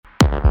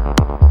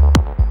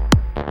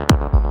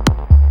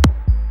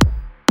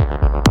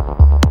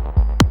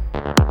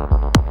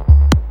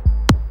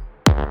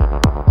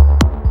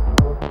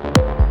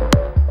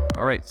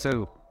right,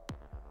 so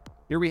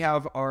here we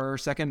have our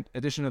second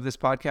edition of this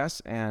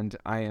podcast, and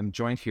I am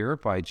joined here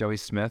by Joey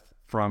Smith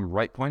from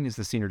Rightpoint. He's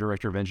the Senior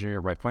Director of Engineering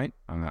at Rightpoint.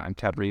 I'm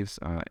Tad Reeves,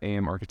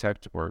 AEM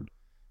Architect, or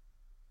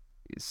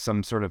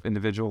some sort of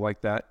individual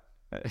like that,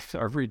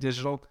 Arbory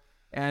Digital.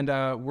 And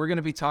we're going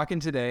to be talking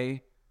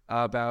today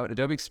about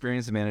Adobe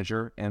Experience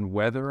Manager and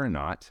whether or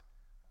not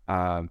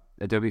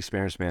Adobe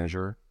Experience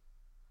Manager,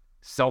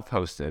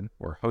 self-hosted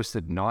or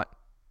hosted not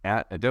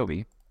at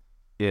Adobe,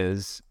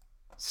 is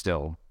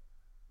still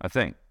a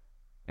thing,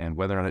 and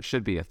whether or not it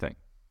should be a thing.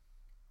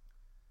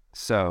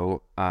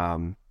 So,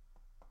 so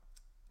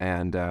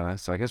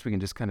I guess we can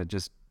just kind of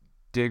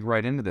dig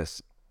right into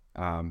this.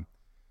 So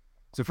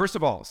first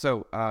of all,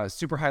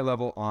 super high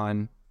level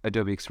on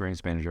Adobe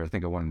Experience Manager. I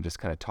think I want to just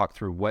kind of talk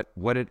through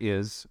what it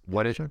is,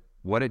 what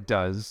it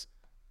does,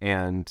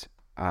 and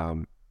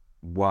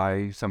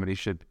why somebody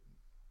should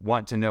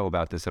want to know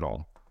about this at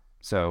all.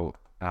 So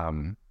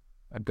I've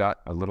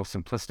got a little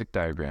simplistic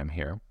diagram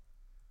here.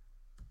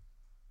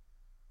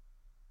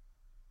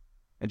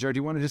 And Joe, do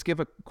you want to just give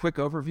a quick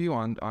overview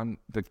on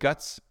the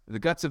guts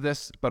of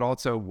this, but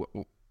also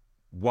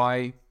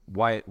why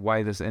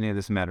any of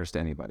this matters to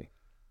anybody?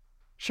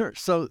 Sure.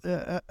 So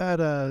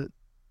at a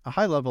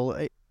high level,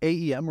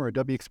 AEM, or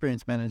Adobe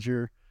Experience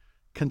Manager,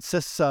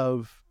 consists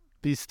of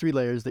these three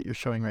layers that you're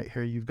showing right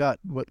here. You've got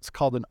what's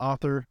called an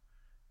author,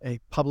 a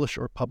publish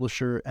or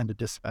publisher, and a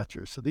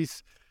dispatcher. So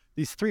these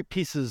three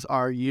pieces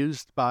are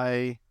used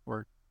by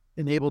or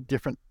enable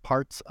different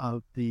parts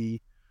of the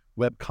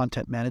web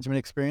content management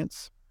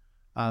experience.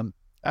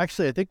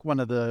 Actually, I think one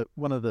of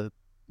the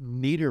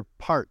neater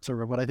parts,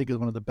 or what I think is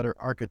one of the better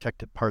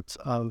architected parts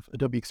of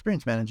Adobe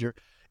Experience Manager,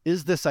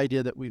 is this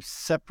idea that we've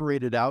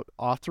separated out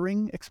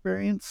authoring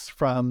experience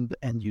from the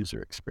end user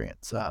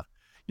experience. To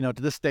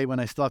this day, when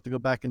I still have to go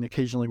back and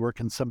occasionally work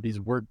in somebody's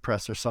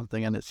WordPress or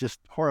something, and it just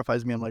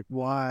horrifies me. I'm like,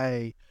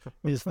 why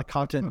is the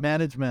content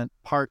management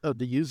part of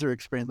the user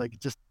experience, like,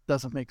 it just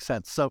doesn't make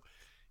sense. So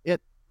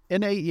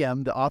in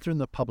AEM, the author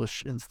and the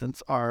publish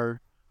instance are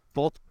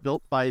both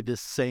built by this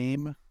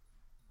same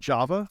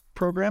Java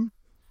program.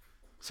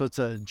 So it's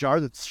a jar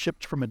that's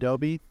shipped from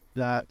Adobe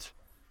that,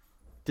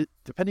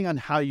 depending on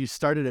how you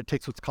started, it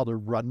takes what's called a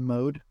run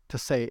mode to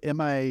say, am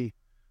I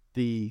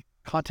the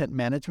content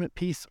management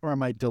piece, or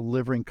am I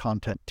delivering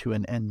content to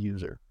an end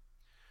user?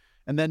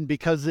 And then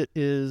because it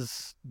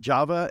is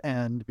Java,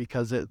 and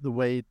because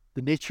the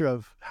nature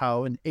of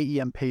how an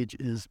AEM page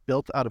is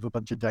built out of a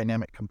bunch of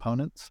dynamic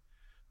components,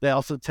 they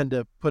also tend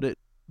to put it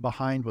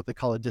behind what they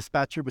call a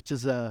dispatcher, which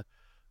is a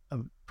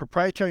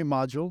proprietary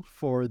module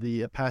for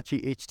the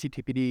Apache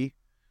HTTPD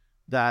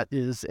that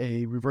is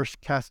a reverse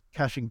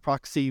caching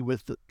proxy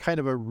with kind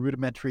of a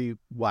rudimentary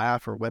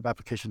WAF, or web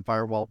application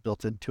firewall,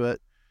 built into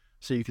it.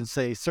 So you can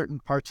say certain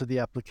parts of the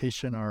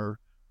application are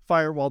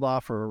firewalled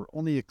off or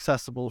only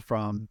accessible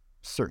from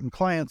certain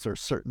clients or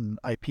certain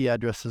IP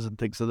addresses and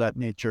things of that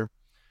nature.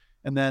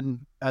 And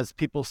then as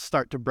people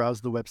start to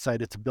browse the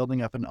website, it's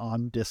building up an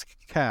on-disk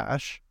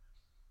cache.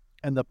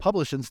 And the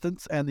publish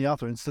instance and the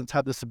author instance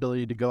have this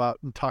ability to go out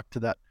and talk to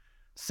that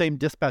same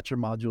dispatcher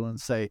module and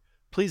say,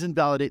 please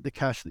invalidate the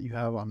cache that you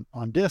have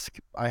on disk.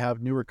 I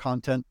have newer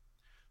content.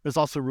 There's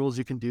also rules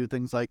you can do,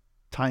 things like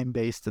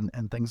time-based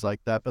and things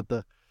like that. But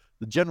the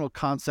general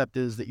concept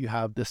is that you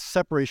have this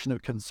separation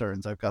of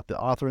concerns. I've got the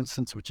author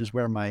instance, which is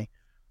where my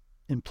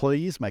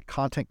employees, my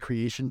content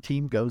creation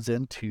team, goes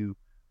in to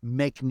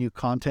make new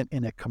content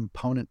in a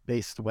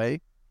component-based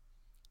way.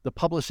 The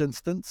publish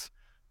instance,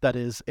 that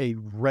is a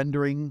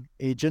rendering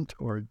agent,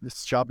 or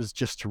this job is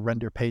just to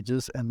render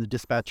pages, and the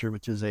dispatcher,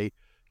 which is a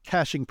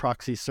caching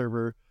proxy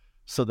server,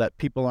 so that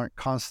people aren't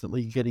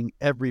constantly getting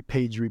every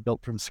page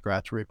rebuilt from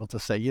scratch. We're able to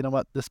say, you know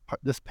what,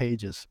 this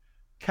page is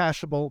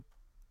cacheable.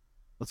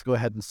 Let's go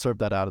ahead and serve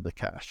that out of the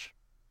cache.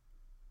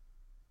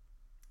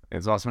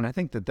 It's awesome. And I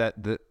think that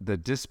the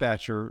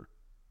dispatcher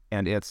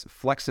and its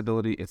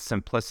flexibility, its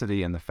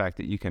simplicity, and the fact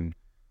that you can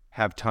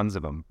have tons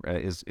of them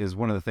is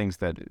one of the things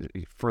that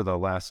for the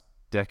last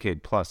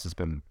decade plus has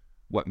been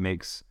what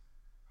makes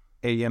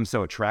AEM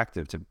so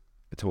attractive to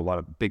a lot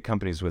of big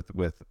companies with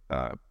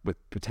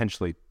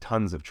potentially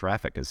tons of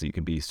traffic, is that you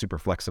can be super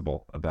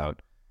flexible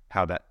about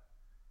how that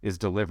is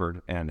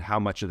delivered, and how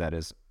much of that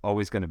is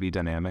always going to be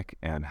dynamic,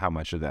 and how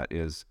much of that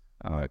is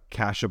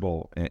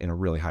cacheable in a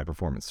really high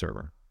performance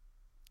server.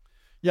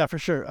 Yeah, for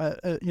sure.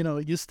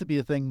 It used to be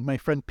a thing. My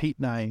friend Pete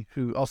and I,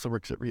 who also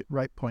works at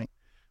Rightpoint,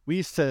 we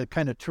used to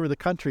kind of tour the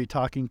country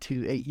talking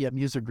to AEM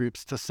user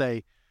groups to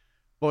say,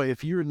 boy,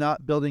 if you're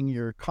not building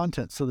your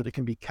content so that it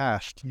can be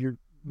cached, you're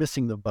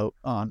missing the boat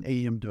on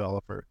AEM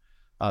developer.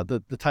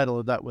 The title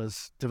of that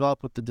was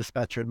Develop with the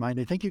Dispatcher in Mind.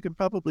 I think you can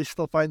probably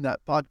still find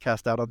that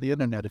podcast out on the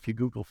internet if you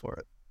Google for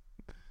it.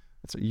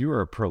 So you were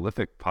a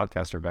prolific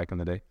podcaster back in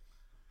the day.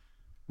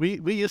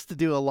 We used to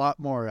do a lot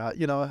more.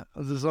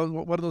 There's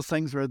one of those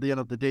things where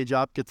the day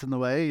job gets in the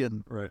way,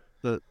 and right.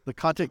 The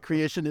content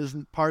creation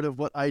isn't part of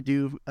what I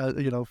do,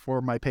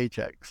 for my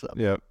paycheck. So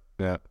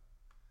yeah.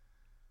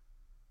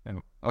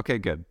 Okay,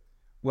 good.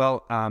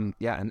 Well, and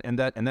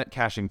that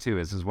caching too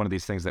is one of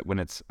these things that when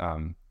it's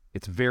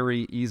it's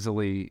very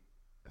easily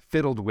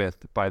fiddled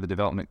with by the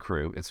development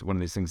crew. It's one of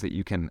these things that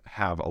you can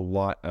have a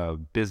lot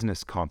of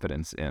business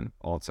confidence in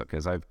also,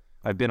 because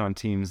I've been on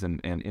teams and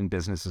in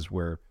businesses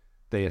where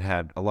they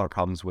had a lot of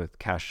problems with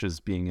caches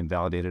being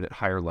invalidated at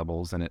higher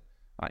levels and at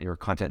your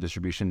content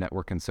distribution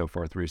network and so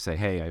forth, where you say,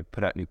 hey, I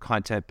put out new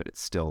content, but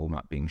it's still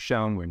not being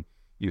shown. When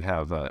you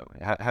have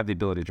the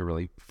ability to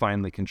really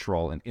finely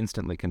control and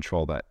instantly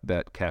control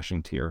that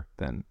caching tier,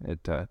 then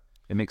it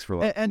makes for a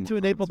lot. And to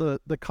enable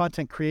the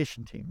content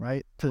creation team,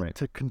 right?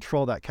 To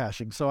control that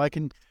caching. So I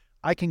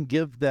can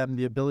give them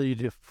the ability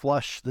to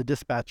flush the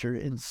dispatcher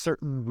in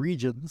certain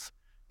regions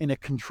in a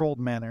controlled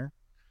manner.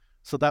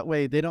 So that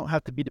way they don't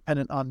have to be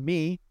dependent on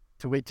me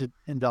to wait to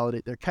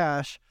invalidate their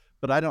cache,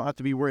 but I don't have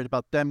to be worried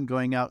about them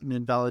going out and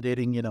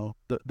invalidating,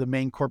 the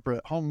main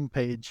corporate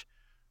homepage,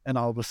 and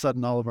all of a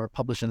sudden all of our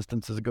published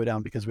instances go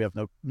down because we have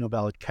no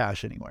valid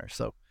cache anywhere.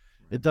 So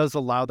it does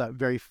allow that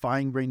very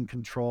fine-grained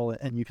control,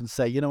 and you can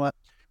say, you know what,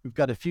 we've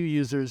got a few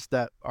users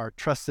that are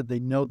trusted, they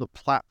know the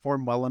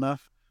platform well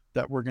enough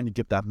that we're going to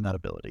give them that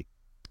ability.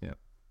 Yeah.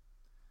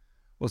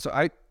 Well, so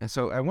I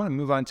want to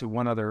move on to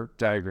one other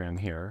diagram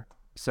here.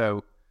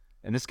 So,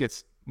 and this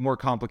gets more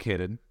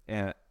complicated,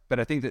 but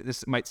I think that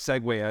this might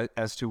segue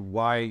as to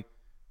why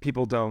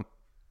people don't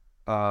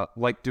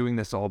like doing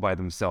this all by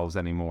themselves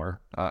anymore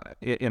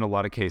in a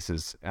lot of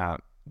cases,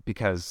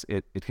 because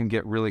it can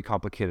get really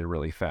complicated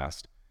really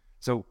fast.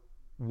 So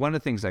one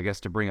of the things I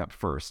guess to bring up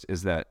first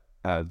is that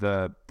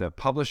the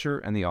publisher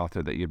and the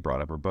author that you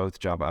brought up are both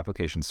Java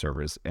application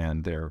servers,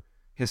 and they're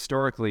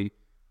historically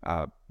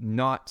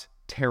not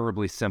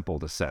terribly simple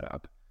to set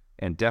up,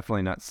 and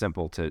definitely not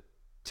simple to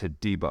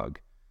debug.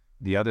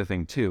 The other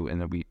thing too,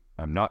 and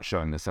I'm not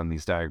showing this on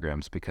these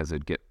diagrams because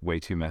it'd get way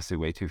too messy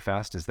way too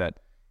fast, is that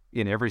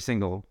in every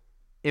single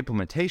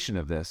implementation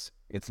of this,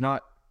 it's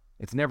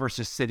never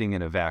just sitting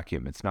in a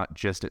vacuum. It's not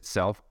just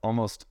itself.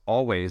 Almost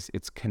always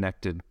it's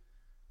connected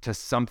to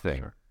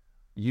something,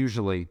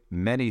 usually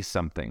many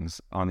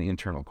somethings on the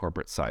internal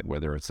corporate side,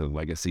 whether it's a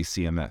legacy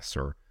CMS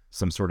or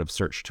some sort of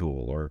search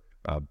tool or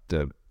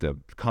the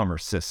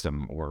commerce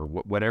system or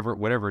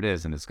whatever it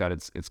is, and it's got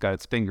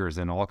its fingers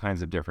in all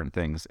kinds of different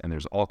things, and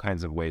there's all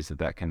kinds of ways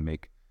that can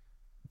make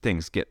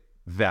things get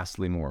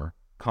vastly more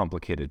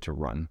complicated to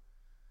run.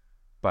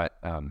 But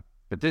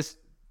this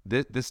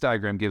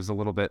diagram gives a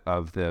little bit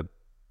of the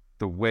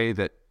way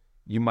that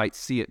you might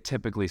see it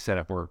typically set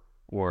up,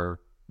 or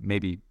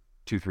maybe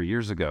 2-3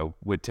 years ago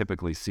would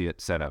typically see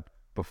it set up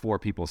before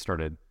people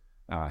started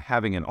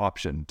having an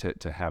option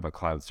to have a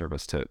cloud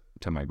service to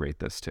migrate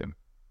this to.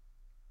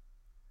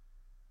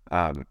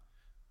 Go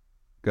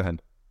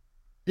ahead.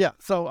 Yeah,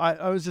 so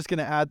I was just going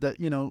to add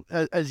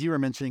that, as you were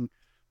mentioning,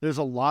 there's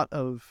a lot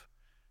of,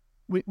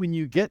 when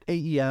you get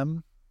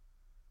AEM,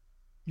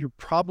 you're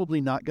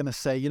probably not going to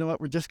say, you know what,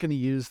 we're just going to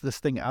use this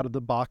thing out of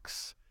the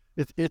box.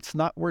 It's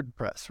not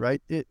WordPress,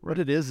 right? What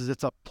it is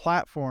it's a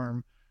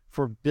platform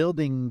for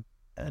building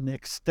an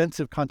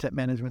extensive content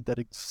management that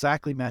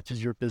exactly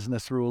matches your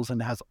business rules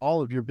and has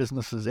all of your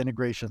business's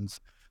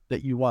integrations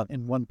that you want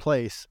in one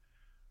place,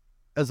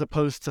 as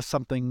opposed to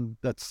something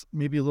that's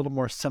maybe a little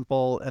more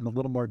simple and a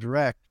little more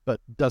direct, but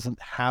doesn't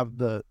have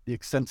the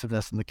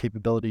extensiveness and the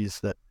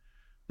capabilities that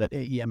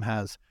AEM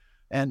has.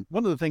 And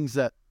one of the things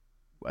that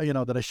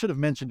that I should have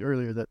mentioned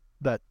earlier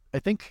that I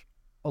think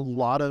a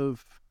lot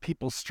of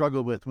people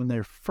struggle with when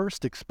they're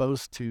first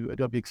exposed to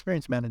Adobe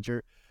Experience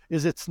Manager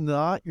is it's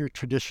not your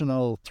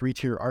traditional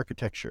 3-tier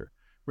architecture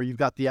where you've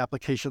got the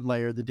application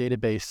layer, the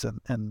database,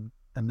 and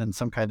then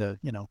some kind of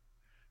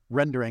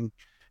rendering.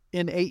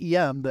 In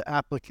AEM,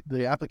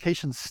 the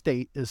application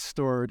state is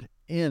stored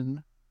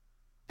in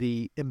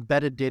the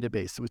embedded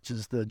database, which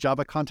is the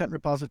Java Content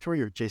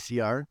Repository, or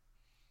JCR,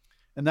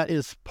 and that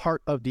is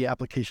part of the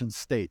application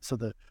state. So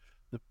the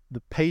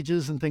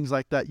pages and things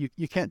like that,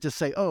 you can't just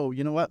say, oh,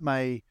 you know what,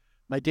 my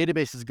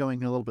database is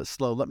going a little bit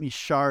slow. Let me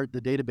shard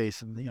the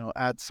database and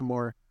add some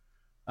more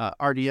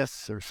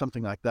RDS or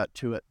something like that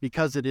to it.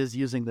 Because it is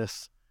using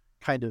this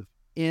kind of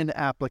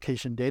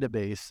in-application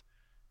database,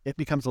 it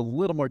becomes a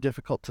little more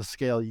difficult to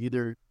scale. You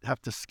either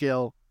have to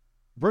scale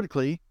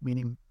vertically,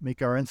 meaning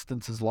make our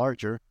instances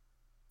larger,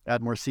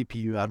 add more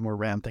CPU, add more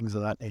RAM, things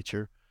of that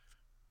nature,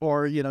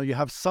 or you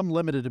have some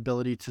limited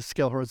ability to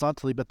scale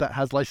horizontally, but that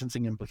has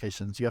licensing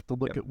implications. You have to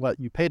look at what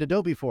you paid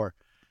Adobe for.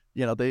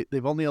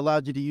 They've only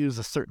allowed you to use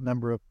a certain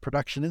number of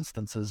production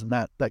instances, and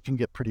that can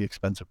get pretty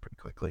expensive pretty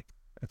quickly.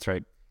 That's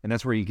right. And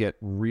that's where you get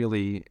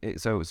really,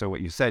 so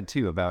what you said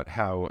too about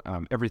how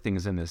everything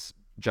is in this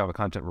Java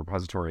Content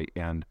Repository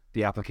and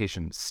the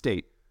application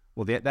state.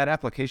 Well, that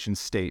application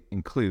state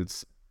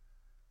includes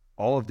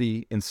all of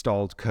the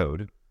installed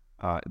code,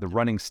 the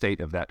running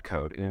state of that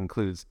code. It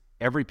includes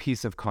every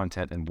piece of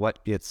content and what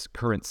its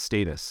current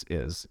status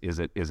is. Is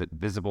it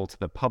visible to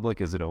the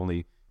public? Is it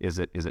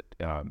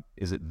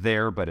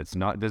there but it's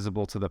not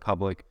visible to the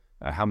public?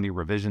 How many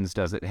revisions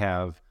does it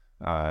have?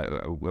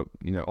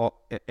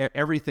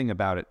 Everything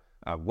about it.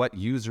 What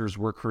users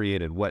were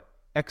created? What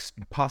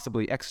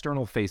possibly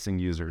external facing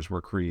users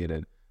were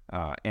created?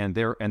 And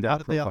their how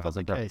did they profiles.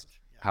 authenticate?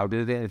 How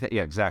did it?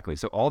 Yeah, exactly.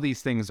 So all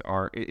these things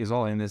is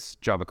all in this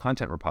Java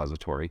content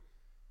repository.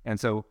 And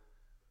so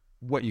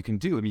what you can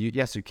do, I mean,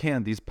 yes, you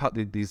can. These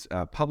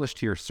published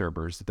tier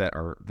servers that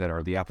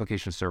are the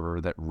application server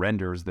that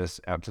renders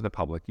this out to the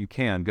public, you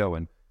can go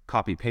and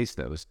copy paste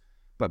those.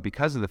 But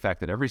because of the fact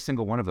that every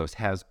single one of those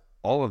has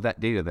all of that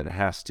data that it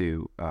has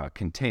to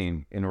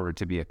contain in order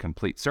to be a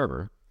complete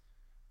server,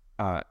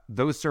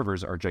 those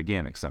servers are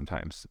gigantic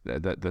sometimes.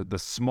 The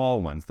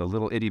small ones, the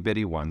little itty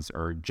bitty ones,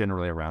 are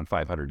generally around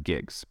 500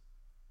 gigs.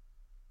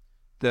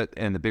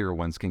 And the bigger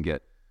ones can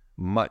get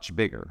much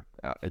bigger.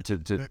 To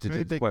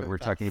the point we're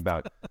talking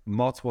about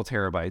multiple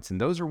terabytes, and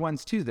those are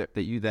ones too that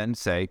you then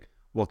say,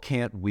 well,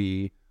 can't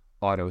we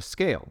auto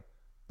scale?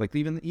 Like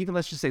even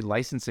let's just say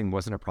licensing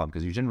wasn't a problem,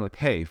 because you generally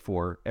pay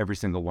for every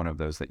single one of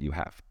those that you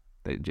have.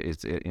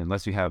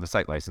 Unless you have a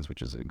site license,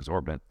 which is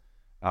exorbitant,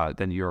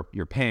 then you're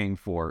paying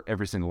for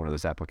every single one of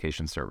those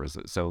application servers.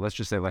 So let's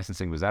just say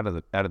licensing was out of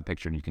the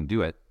picture, and you can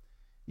do it.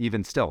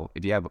 Even still,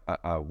 if you have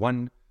a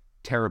 1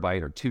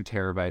 terabyte or 2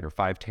 terabyte or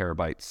 5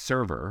 terabyte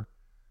server,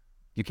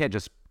 you can't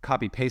just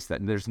copy paste that,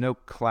 and there's no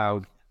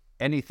cloud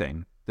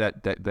anything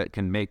that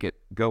can make it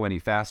go any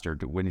faster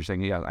when you're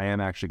saying, yeah, I am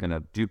actually going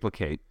to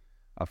duplicate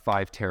a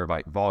 5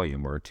 terabyte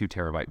volume or a 2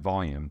 terabyte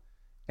volume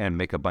and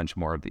make a bunch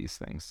more of these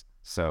things.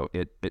 So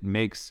it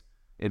makes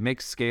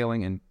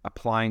scaling and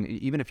applying,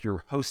 even if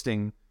you're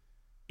hosting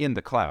in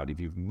the cloud, if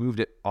you've moved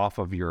it off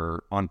of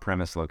your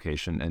on-premise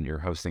location and you're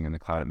hosting in the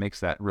cloud, it makes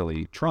that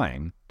really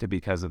trying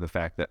because of the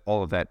fact that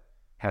all of that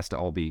has to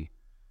all be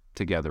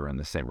together in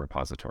the same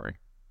repository.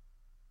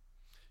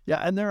 Yeah,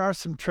 and there are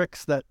some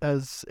tricks that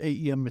as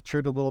AEM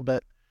matured a little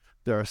bit,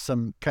 there are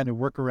some kind of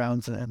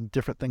workarounds and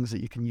different things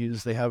that you can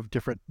use. They have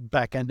different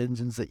back-end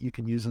engines that you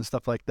can use and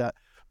stuff like that.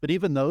 But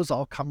even those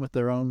all come with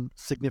their own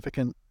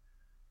significant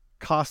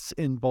costs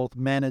in both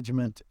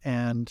management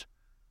and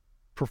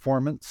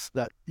performance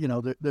that,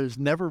 there's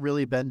never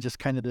really been just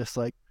kind of this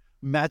like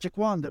magic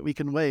wand that we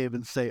can wave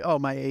and say, oh,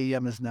 my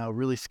AEM is now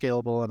really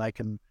scalable and I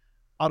can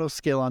auto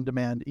scale on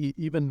demand.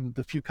 Even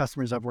the few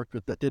customers I've worked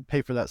with that did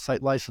pay for that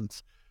site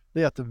license,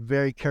 they have to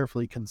very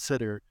carefully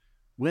consider,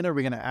 when are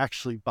we going to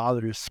actually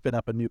bother to spin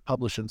up a new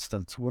publish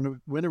instance? When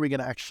are we going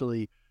to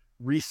actually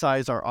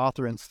resize our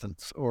author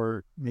instance,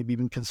 or maybe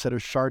even consider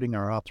sharding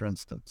our author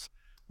instance?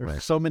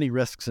 There's so many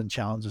risks and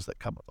challenges that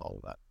come with all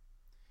of that.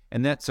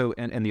 And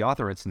and the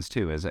author instance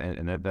too is,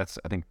 and that's,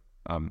 I think,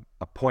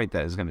 a point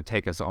that is going to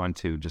take us on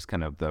to just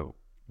kind of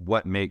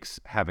what makes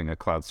having a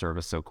cloud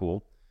service so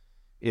cool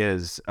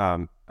is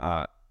on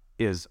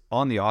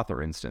the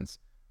author instance.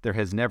 There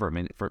has never, I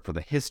mean, for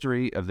the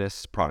history of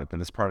this product,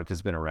 and this product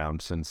has been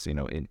around since,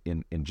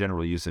 in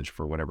general usage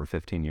for whatever,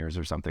 15 years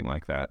or something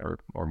like that,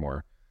 or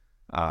more.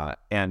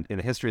 And in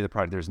the history of the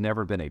product, there's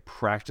never been a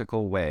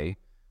practical way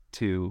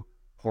to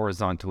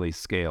horizontally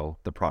scale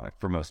the product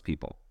for most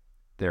people.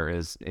 There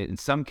is, in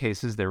some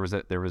cases, there was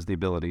the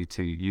ability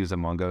to use a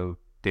Mongo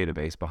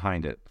database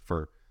behind it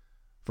for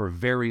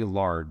very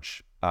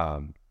large,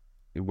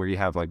 where you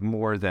have like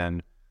more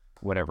than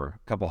whatever,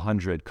 a couple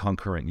hundred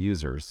concurrent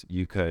users.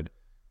 You could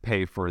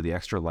pay for the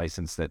extra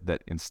license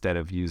that instead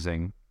of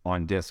using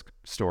on disk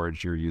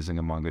storage, you're using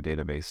a Mongo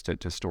database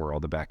to store all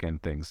the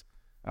backend things.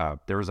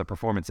 There was a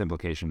performance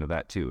implication to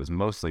that too. It was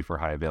mostly for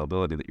high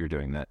availability that you're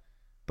doing that,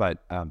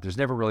 but there's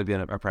never really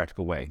been a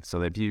practical way. So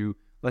that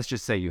let's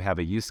just say you have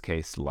a use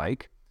case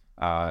like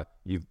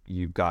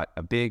you've got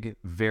a big,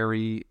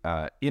 very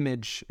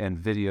image and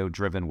video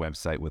driven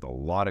website with a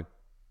lot of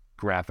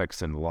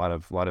graphics and a lot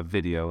of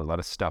video, a lot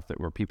of stuff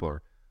where people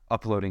are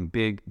uploading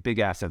big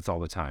assets all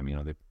the time.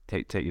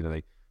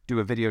 They do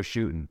a video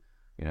shoot,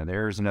 and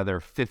there's another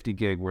 50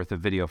 gig worth of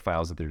video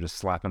files that they're just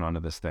slapping onto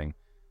this thing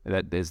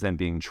that is then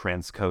being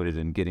transcoded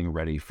and getting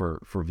ready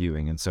for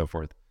viewing and so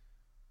forth.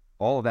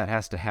 All of that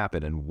has to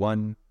happen in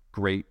one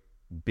great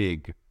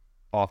big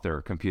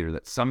author computer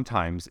that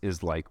sometimes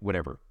is like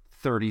whatever,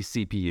 30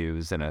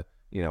 CPUs and a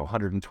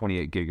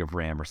 128 gig of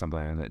RAM or something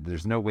like that.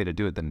 There's no way to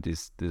do it than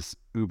this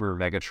Uber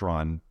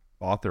Megatron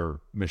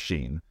author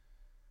machine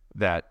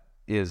that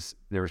is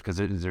there, because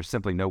there's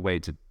simply no way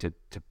to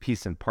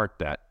piece and part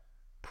that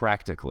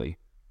practically.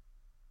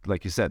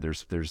 Like you said,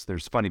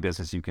 there's funny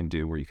business you can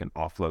do where you can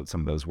offload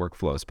some of those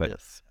workflows, but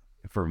yes,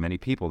 for many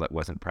people that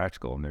wasn't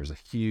practical, and there's a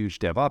huge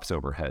DevOps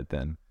overhead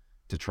then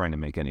to trying to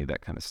make any of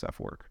that kind of stuff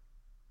work.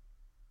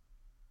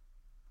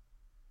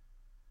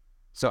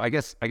 So I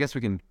guess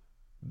we can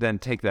then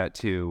take that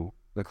to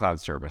the cloud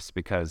service,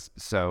 because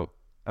so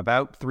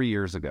about 3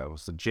 years ago,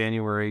 so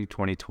January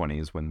 2020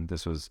 is when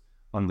this was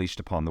unleashed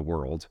upon the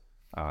world.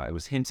 It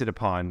was hinted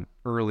upon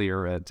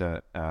earlier at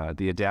the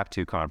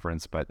Ep2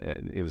 conference, but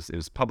it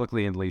was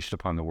publicly unleashed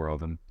upon the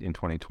world in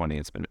 2020.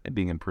 It's been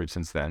being improved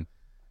since then,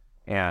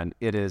 and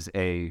it is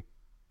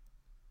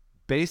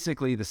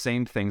basically the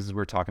same things as we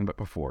were talking about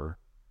before,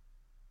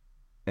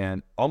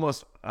 and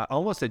almost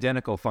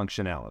identical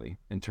functionality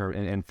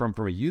and from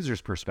a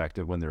user's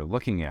perspective, when they're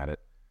looking at it,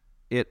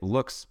 it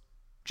looks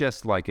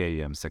just like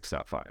AEM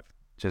 6.5.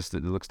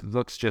 It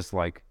looks just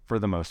like, for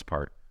the most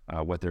part,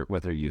 what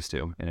they're used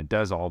to, and it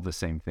does all the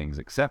same things,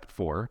 except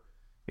for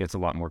it's a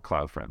lot more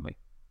cloud friendly.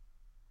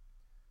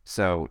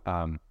 So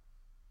I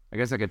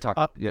guess I could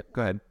talk. Yeah,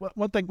 go ahead.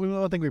 One thing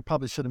we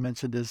probably should have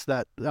mentioned is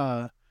that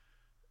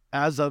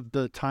as of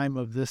the time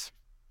of this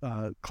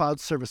cloud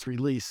service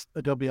release,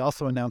 Adobe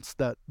also announced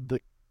that the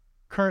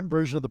current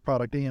version of the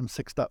product, AEM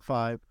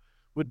 6.5,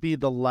 would be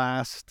the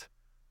last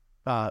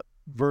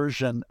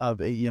version of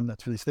AEM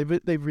that's released.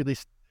 They've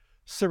released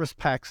service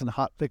packs and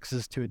hot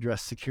fixes to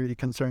address security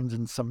concerns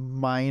and some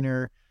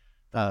minor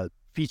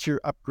feature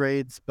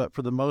upgrades, but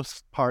for the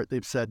most part,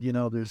 they've said,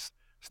 there's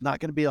not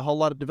going to be a whole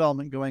lot of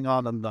development going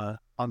on the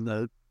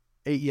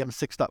AEM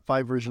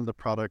 6.5 version of the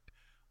product.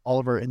 All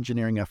of our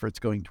engineering efforts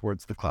going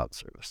towards the cloud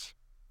service.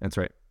 That's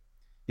right.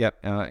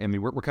 Yep. I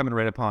mean, we're coming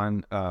right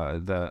upon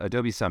the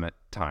Adobe Summit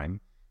time,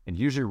 and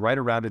usually right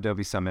around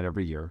Adobe Summit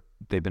every year,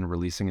 they've been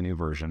releasing a new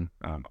version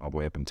all the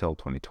way up until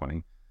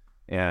 2020.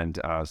 And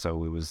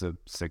so it was a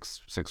 6.1,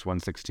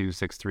 6.2,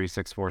 6.3,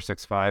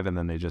 6.4, 6.5, and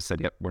then they just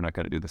said, "Yep, we're not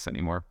going to do this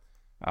anymore."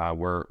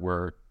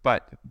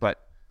 But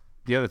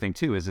the other thing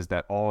too is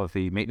that all of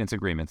the maintenance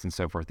agreements and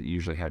so forth that you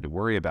usually had to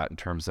worry about in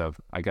terms of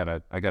I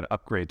gotta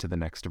upgrade to the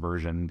next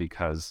version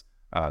because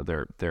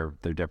they're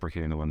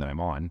deprecating the one that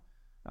I'm on.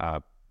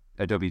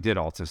 Adobe did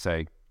also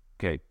say,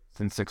 okay,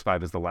 since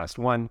 6.5 is the last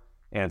one,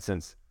 and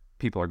since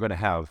people are going to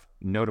have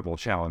notable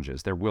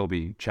challenges, there will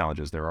be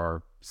challenges. There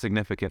are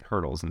significant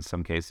hurdles in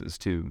some cases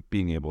to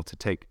being able to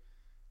take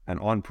an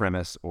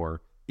on-premise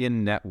or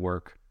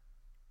in-network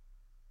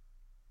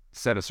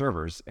set of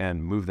servers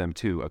and move them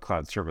to a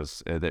cloud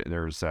service.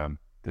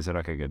 They said,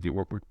 okay, good.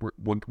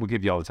 We'll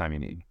give you all the time you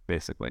need,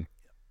 basically.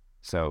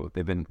 So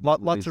they've been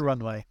lots of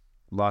runway.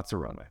 Lots of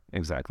runway,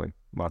 exactly.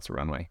 Lots of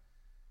runway,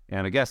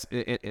 and I guess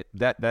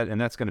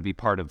that's going to be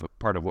part of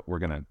what we're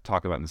going to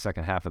talk about in the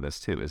second half of this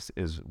too.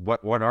 Is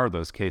what are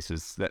those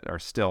cases that are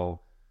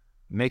still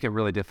make it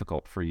really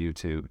difficult for you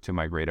to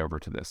migrate over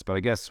to this? But I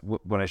guess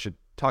what I should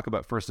talk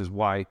about first is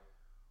why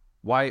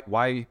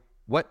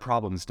what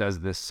problems does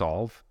this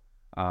solve?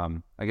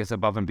 I guess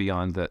above and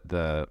beyond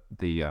the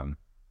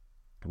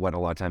what a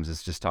lot of times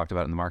is just talked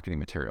about in the marketing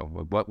material.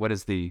 What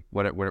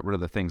are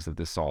the things that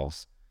this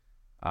solves?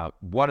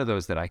 One of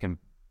those that I can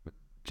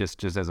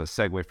just as a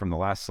segue from the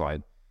last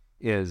slide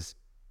is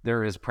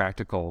there is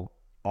practical,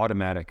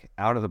 automatic,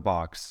 out of the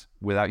box,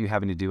 without you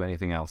having to do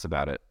anything else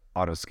about it,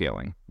 auto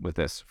scaling with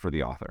this for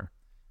the author,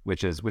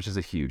 which is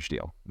a huge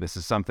deal. This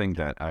is something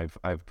that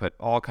I've put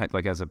all kinds,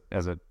 like as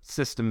a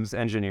systems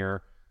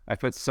engineer, I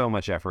put so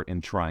much effort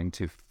in trying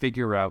to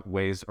figure out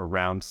ways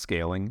around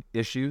scaling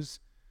issues.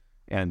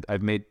 And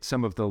I've made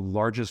some of the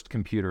largest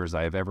computers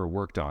I have ever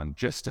worked on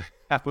just to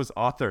have those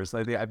authors.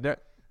 Like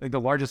the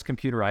largest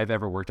computer I've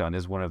ever worked on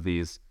is one of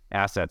these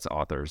assets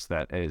authors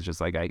that is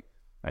just like,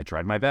 I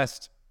tried my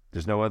best.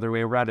 There's no other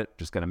way around it.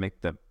 Just going to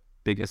make the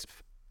biggest,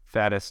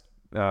 fattest,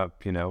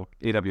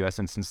 AWS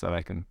instance that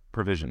I can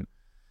provision.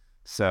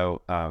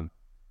 So,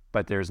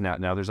 but there's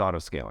now there's auto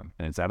scaling,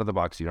 and it's out of the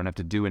box. You don't have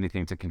to do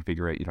anything to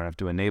configure it. You don't have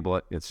to enable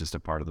it. It's just a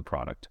part of the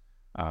product.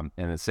 And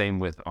the same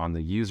with on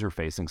the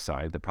user-facing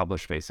side, the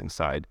publish-facing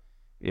side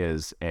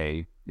is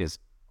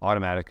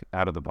automatic,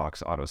 out of the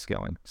box auto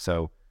scaling.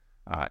 So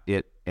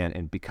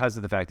and because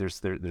of the fact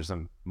there's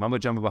some mumbo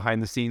jumbo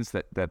behind the scenes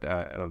that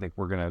I don't think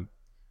we're going to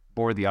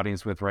bore the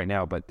audience with right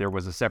now, but there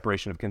was a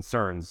separation of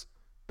concerns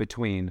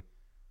between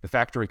the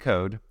factory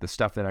code, the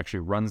stuff that actually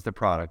runs the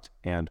product,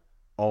 and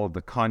all of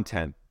the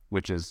content,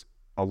 which is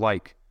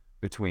alike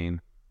between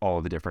all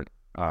of the different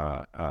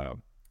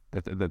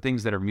the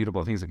things that are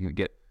mutable, things that can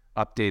get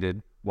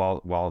updated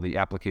while the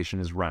application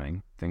is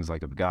running. Things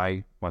like if a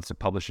guy wants to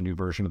publish a new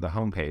version of the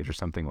homepage or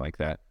something like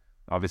that,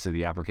 obviously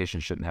the application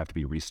shouldn't have to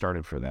be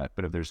restarted for that.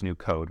 But if there's new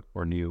code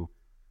or new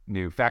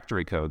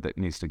factory code that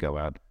needs to go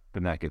out,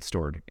 then that gets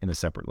stored in a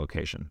separate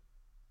location.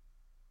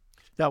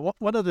 Yeah,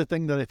 one other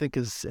thing that I think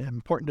is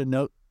important to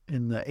note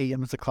in the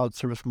AEM as a cloud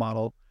service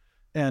model,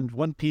 and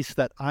one piece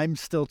that I'm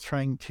still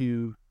trying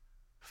to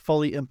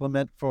fully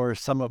implement for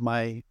some of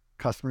my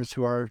customers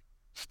who are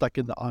stuck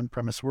in the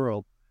on-premise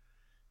world,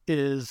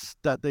 is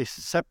that they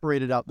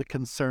separated out the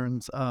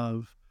concerns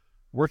of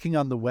working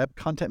on the web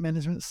content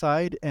management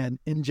side and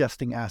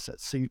ingesting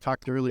assets. So you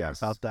talked earlier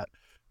about that.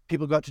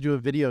 People got to do a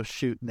video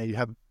shoot and they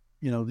have,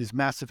 these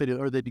massive videos,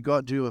 or they go out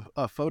and do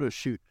a photo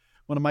shoot.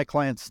 One of my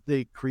clients,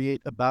 they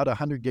create about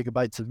 100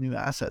 gigabytes of new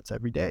assets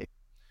every day.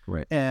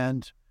 Right.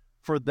 And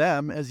for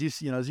them, as you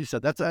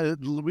said, that's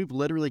we've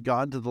literally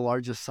gone to the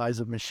largest size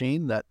of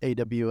machine that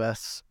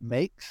AWS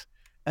makes,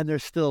 and they're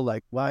still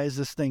like, why is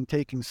this thing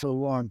taking so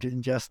long to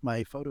ingest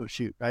my photo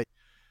shoot, right?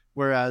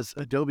 Whereas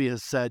Adobe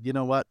has said, you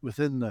know what,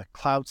 within the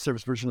cloud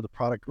service version of the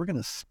product, we're going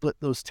to split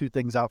those two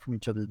things out from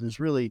each other. There's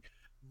really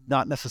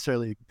not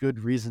necessarily a good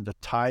reason to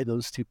tie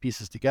those two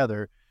pieces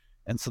together.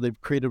 And so they've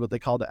created what they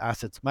call the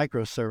assets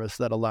microservice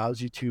that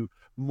allows you to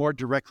more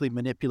directly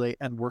manipulate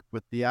and work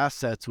with the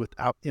assets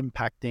without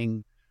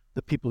impacting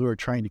the people who are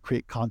trying to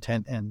create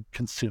content and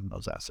consume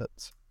those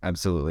assets.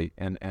 Absolutely.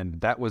 And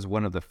that was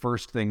one of the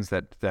first things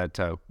that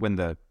when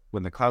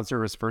the cloud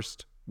service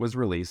first was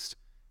released,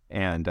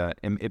 and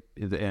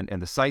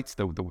the sites,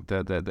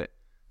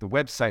 the the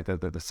website,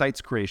 the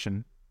site's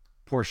creation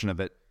portion of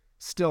it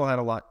still had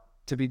a lot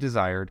to be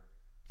desired.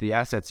 The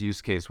assets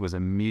use case was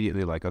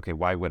immediately like, okay,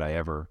 why would I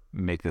ever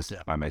make this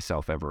by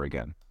myself ever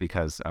again?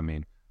 Because I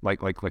mean,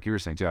 like you were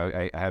saying too,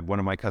 I had one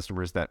of my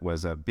customers that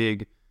was a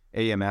big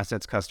AEM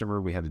assets customer.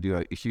 We had to do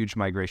a huge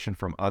migration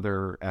from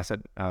other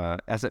asset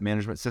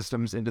management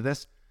systems into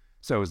this.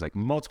 So it was like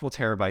multiple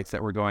terabytes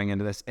that were going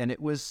into this, and it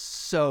was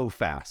so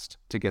fast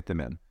to get them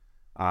in.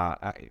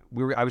 I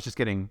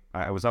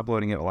was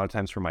uploading it a lot of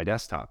times from my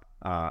desktop,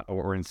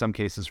 or in some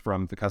cases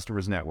from the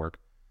customer's network,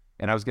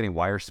 and I was getting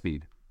wire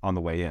speed on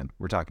the way in.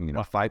 We're talking,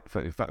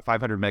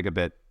 500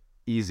 megabit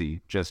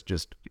easy.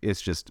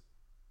 It's just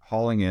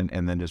hauling in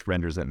and then just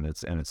renders it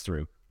and it's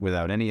through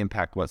without any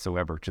impact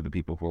whatsoever to the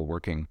people who are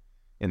working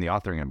in the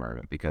authoring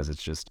environment, because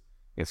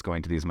it's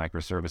going to these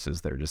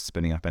microservices that are just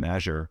spinning up in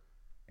Azure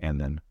and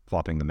then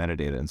plopping the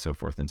metadata and so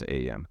forth into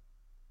AEM.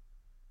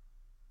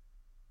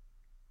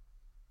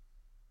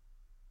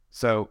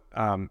 So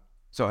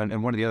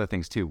one of the other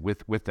things too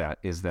with that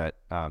is that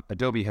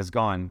Adobe has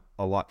gone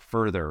a lot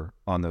further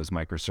on those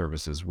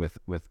microservices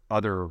with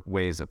other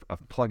ways of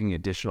plugging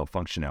additional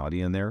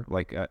functionality in there.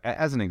 Like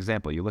as an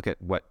example, you look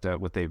at what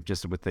they've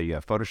just with the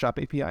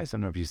Photoshop APIs. I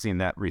don't know if you've seen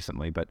that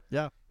recently, but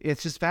yeah,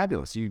 it's just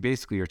fabulous. You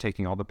basically are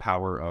taking all the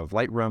power of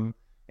Lightroom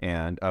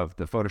and of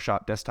the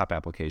Photoshop desktop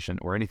application,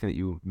 or anything that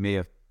you may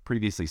have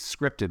previously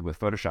scripted with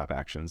Photoshop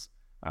actions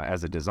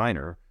as a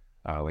designer.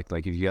 Like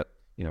if you get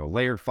a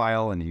layered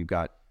file and you've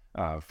got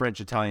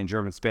French, Italian,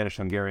 German, Spanish,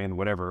 Hungarian,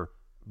 whatever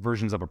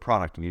versions of a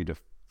product, and you need to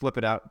flip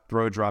it out,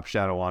 throw a drop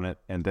shadow on it,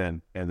 and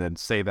then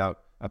save out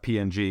a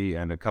PNG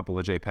and a couple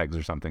of JPEGs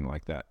or something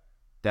like that.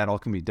 That all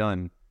can be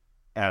done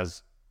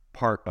as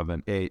part of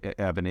an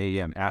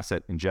AEM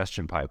asset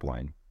ingestion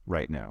pipeline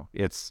right now.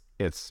 It's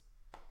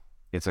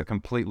a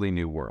completely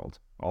new world.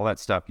 All that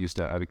stuff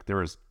there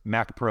was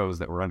Mac Pros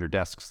that were under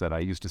desks that I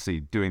used to see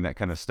doing that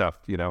kind of stuff,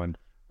 and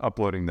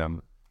uploading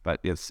them.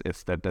 But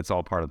that's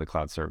all part of the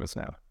cloud service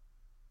now.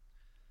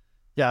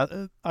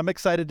 Yeah, I'm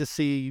excited to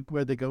see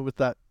where they go with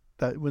that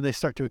when they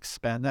start to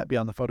expand that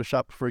beyond the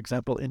Photoshop. For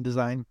example,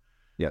 InDesign.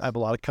 Yes. I have a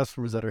lot of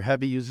customers that are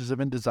heavy users of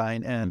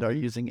InDesign and are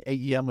using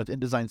AEM with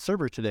InDesign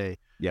Server today.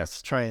 Yes.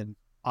 To try and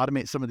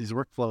automate some of these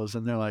workflows,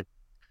 and they're like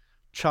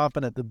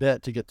chomping at the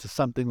bit to get to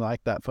something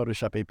like that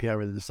Photoshop API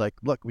where it's like,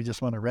 look, we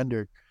just want to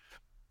render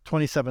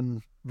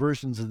 27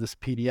 versions of this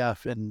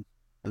PDF in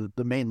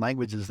the main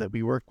languages that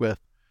we work with.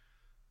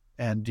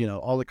 And,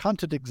 all the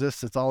content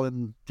exists. It's all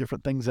in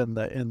different things in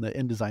the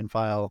InDesign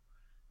file,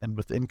 and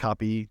with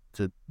InCopy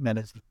to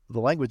manage the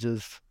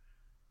languages.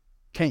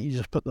 Can't you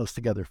just put those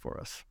together for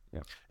us?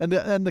 Yeah.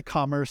 And the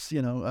commerce,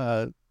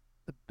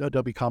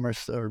 Adobe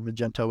Commerce, or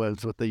Magento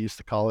is what they used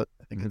to call it.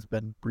 I think it's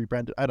been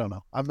rebranded. I don't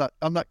know. I'm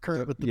not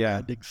current with the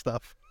branding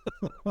stuff.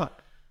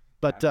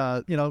 But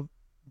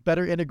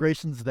better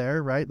integrations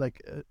there, right?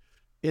 Like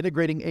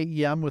integrating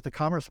AEM with the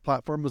commerce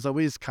platform was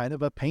always kind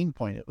of a pain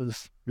point. It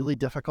was really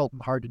difficult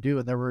and hard to do,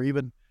 and there were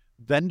even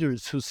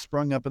vendors who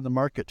sprung up in the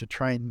market to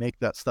try and make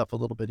that stuff a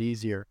little bit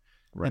easier.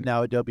 Right. And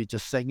now Adobe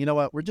just saying, you know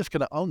what, we're just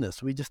going to own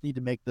this. We just need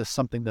to make this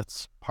something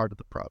that's part of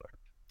the product.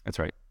 That's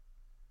right.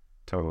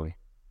 Totally.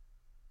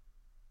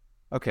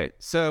 Okay,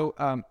 so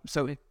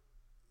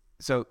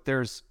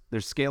there's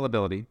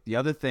scalability. The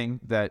other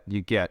thing that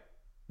you get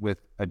with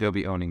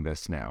Adobe owning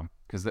this now,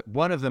 because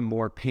one of the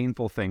more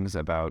painful things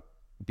about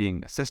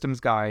being a systems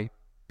guy,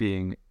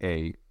 being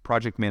a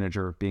project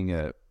manager, being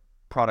a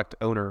product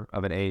owner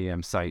of an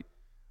AEM site,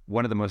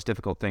 one of the most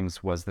difficult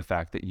things was the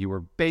fact that you were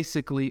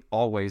basically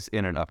always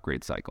in an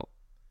upgrade cycle.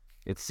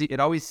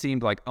 It always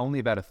seemed like only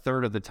about a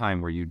third of the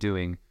time were you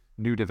doing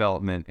new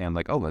development and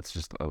like, let's do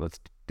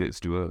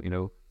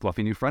a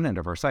fluffy new front end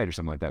of our site or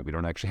something like that. We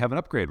don't actually have an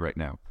upgrade right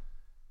now.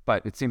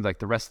 But it seemed like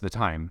the rest of the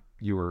time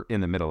you were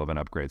in the middle of an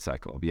upgrade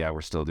cycle. Yeah,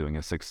 we're still doing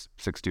a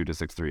 6.2 to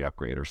 6.3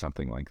 upgrade or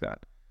something like that.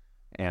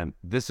 And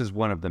this is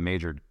one of the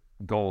major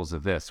goals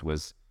of this,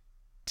 was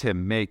to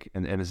make,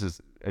 and this is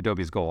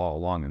Adobe's goal all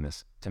along in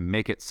this, to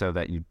make it so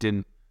that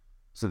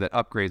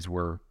upgrades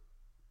were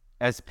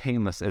as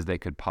painless as they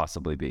could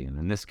possibly be. And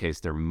in this case,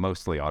 they're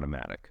mostly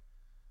automatic.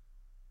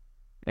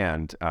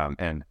 And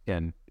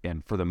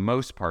for the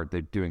most part,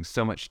 they're doing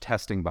so much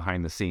testing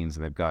behind the scenes,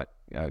 and they've got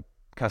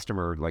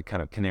customer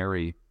kind of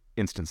canary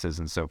instances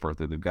and so forth,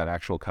 that they've got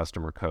actual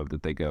customer code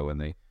that they go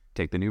and they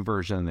take the new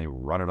version and they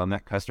run it on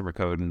that customer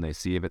code, and they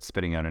see if it's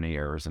spitting out any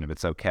errors and if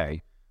it's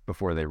okay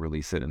before they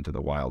release it into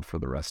the wild for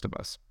the rest of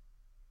us.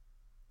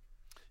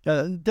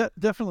 Yeah,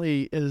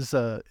 definitely is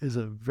a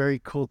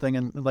very cool thing.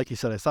 And like you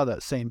said, I saw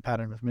that same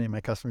pattern with many of my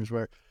customers,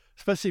 where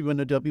especially when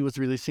Adobe was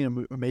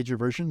releasing a major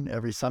version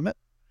every summit,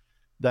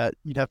 that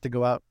you'd have to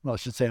go out, well, I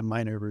should say a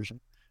minor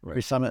version, right,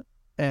 every summit.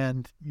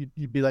 And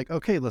you'd be like,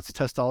 okay, let's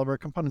test all of our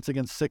components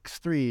against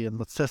 6.3, and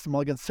let's test them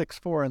all against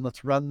 6.4, and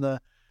let's run the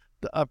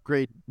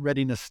upgrade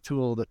readiness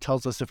tool that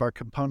tells us if our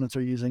components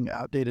are using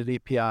outdated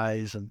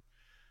APIs. And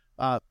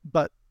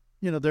but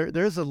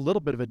there is a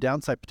little bit of a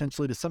downside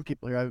potentially to some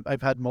people here.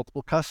 I've had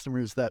multiple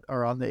customers that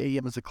are on the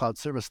AEM as a cloud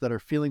service that are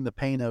feeling the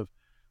pain of,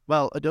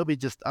 well, Adobe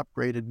just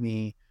upgraded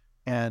me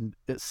and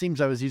it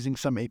seems I was using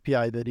some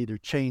API that either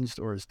changed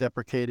or is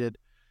deprecated,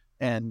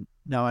 and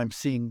now I'm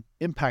seeing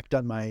impact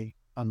on my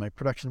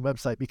production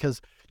website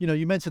because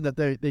you mentioned that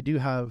they do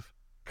have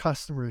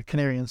customer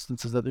canary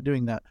instances that they're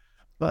doing that,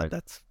 but Right.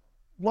 that's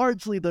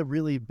largely the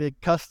really big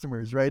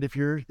customers, right? If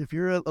you're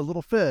a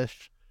little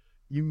fish,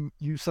 you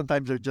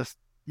sometimes are just,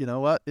 you know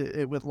what,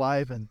 it went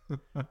live and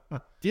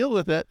deal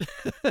with it.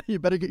 You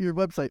better get your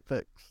website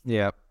fixed.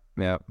 Yeah,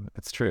 yeah,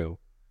 it's true.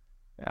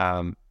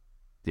 Um,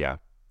 yeah,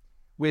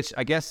 which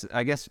I guess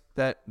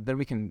that then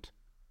we can.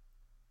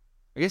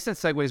 I guess that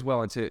segues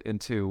well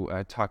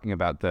into talking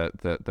about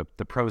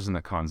the pros and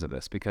the cons of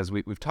this, because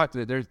we've talked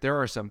that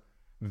there are some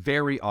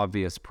very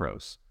obvious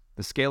pros.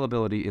 The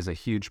scalability is a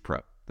huge pro.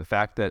 The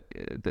fact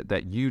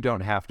that you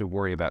don't have to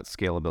worry about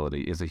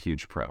scalability is a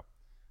huge pro.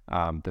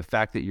 The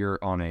fact that you're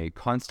on a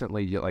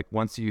constantly, like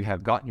once you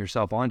have gotten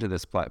yourself onto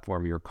this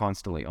platform, you're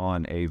constantly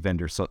on a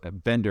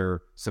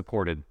vendor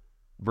supported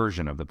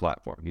version of the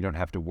platform. You don't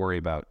have to worry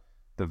about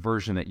the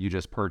version that you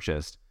just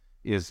purchased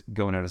is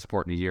going out of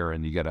support in a year,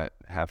 and you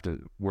have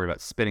to worry about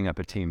spinning up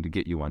a team to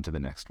get you onto the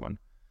next one.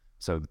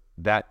 So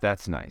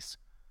that's nice.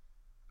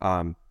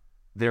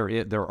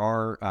 There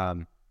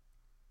are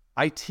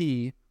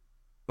IT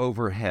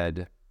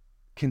overhead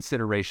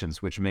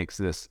considerations, which makes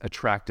this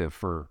attractive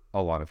for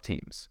a lot of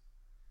teams,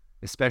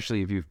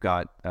 especially if you've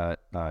got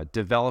a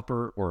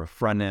developer or a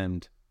front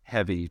end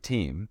heavy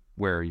team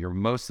where you're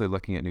mostly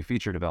looking at new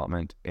feature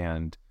development,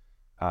 and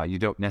you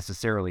don't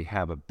necessarily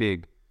have a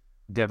big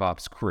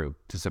DevOps crew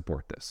to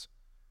support this.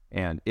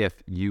 And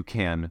if you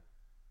can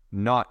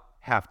not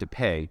have to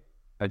pay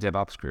a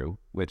DevOps crew,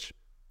 which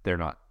they're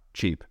not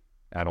cheap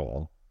at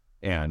all,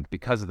 and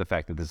because of the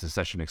fact that this is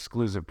such an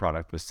exclusive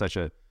product with such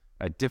a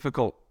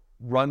difficult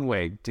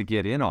runway to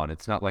get in on,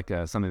 it's not like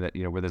something that,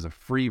 where there's a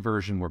free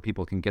version where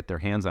people can get their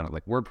hands on it,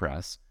 like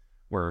WordPress,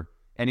 where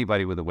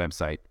anybody with a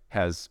website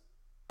has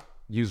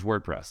used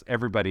WordPress.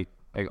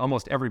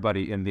 Almost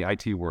everybody in the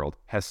IT world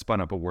has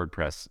spun up a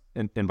WordPress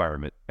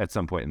environment at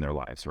some point in their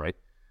lives, right?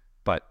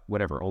 But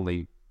whatever,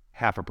 only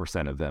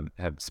 0.5% of them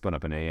have spun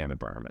up an AEM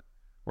environment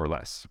or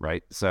less,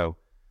 right? So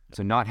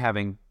not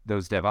having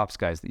those DevOps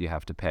guys that you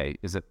have to pay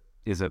is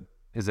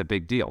a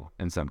big deal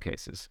in some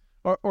cases.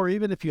 Or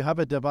even if you have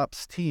a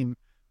DevOps team,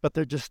 but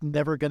they're just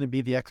never going to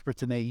be the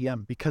experts in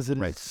AEM because it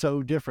is Right.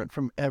 so different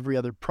from every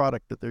other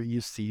product that they're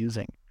used to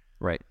using.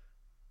 Right.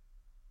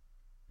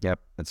 Yep,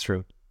 that's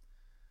true.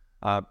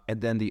 And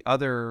then the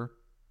other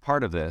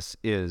part of this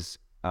is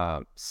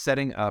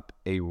setting up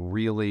a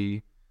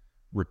really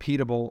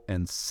repeatable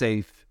and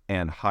safe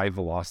and high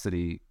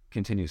velocity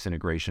continuous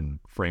integration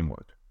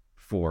framework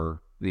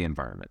for the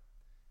environment.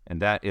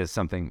 And that is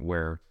something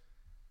where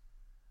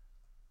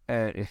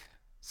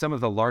some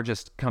of the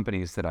largest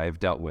companies that I've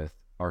dealt with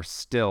are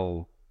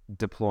still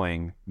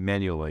deploying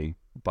manually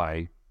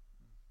by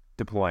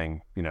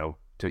deploying, to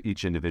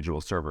each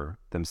individual server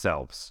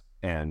themselves,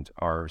 and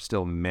are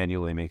still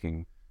manually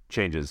making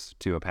changes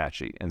to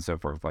Apache and so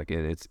forth. Like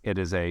it's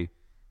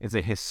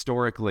a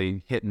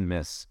historically hit and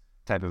miss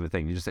type of a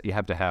thing. You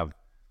have to have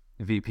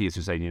VPs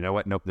who say, you know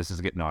what, nope, this is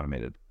getting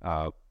automated.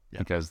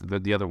 Because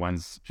the other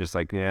ones just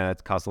like, yeah,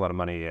 it costs a lot of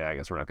money. Yeah, I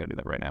guess we're not going to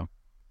do that right now.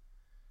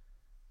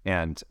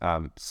 And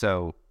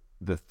so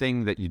the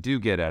thing that you do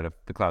get out of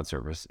the cloud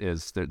service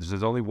is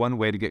there's only one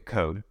way to get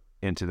code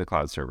into the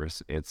cloud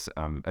service. It's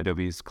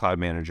Adobe's Cloud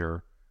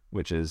Manager,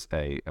 which is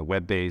a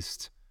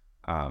web-based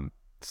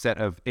set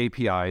of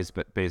APIs,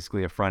 but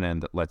basically a front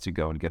end that lets you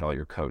go and get all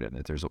your code in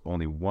it. There's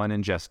only one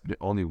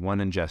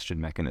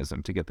ingestion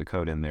mechanism to get the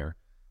code in there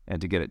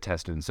and to get it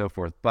tested and so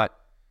forth. But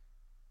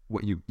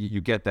what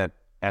you get that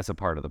as a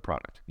part of the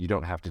product. You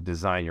don't have to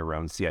design your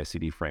own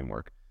CI/CD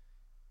framework.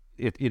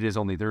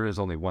 There is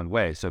only one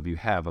way. So if you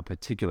have a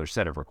particular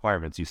set of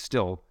requirements,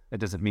 that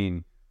doesn't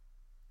mean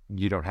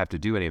you don't have to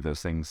do any of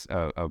those things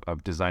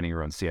of designing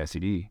your own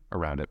CI/CD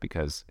around it,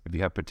 because if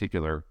you have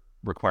particular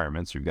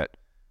requirements, you've got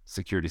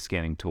security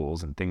scanning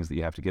tools and things that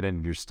you have to get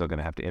in, you're still going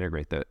to have to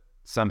integrate that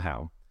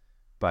somehow.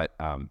 But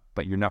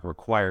you're not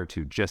required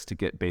to just to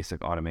get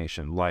basic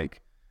automation,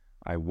 like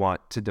I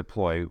want to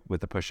deploy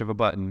with the push of a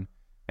button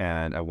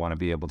and I want to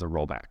be able to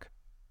roll back,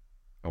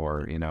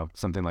 or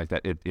something like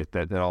that.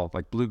 That all,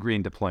 like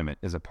blue-green deployment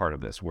is a part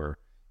of this, where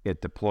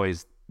it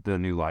deploys the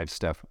new live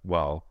stuff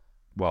while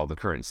the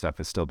current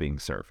stuff is still being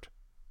served.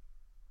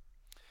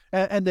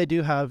 And they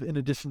do have, in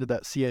addition to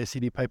that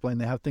CI/CD pipeline,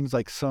 they have things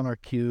like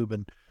SonarQube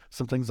and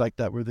some things like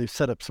that, where they've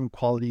set up some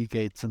quality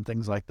gates and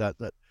things like that,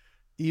 that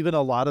even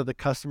a lot of the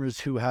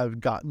customers who have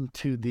gotten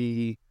to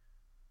the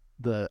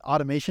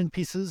automation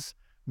pieces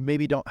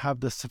maybe don't have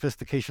the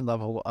sophistication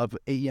level of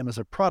AEM as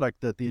a product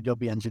that the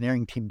Adobe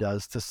engineering team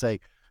does, to say,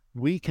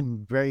 we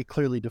can very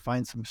clearly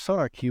define some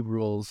SonarQube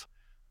rules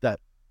that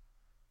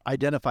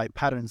identify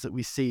patterns that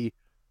we see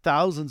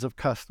thousands of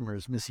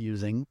customers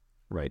misusing,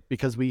 right?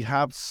 Because we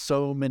have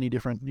so many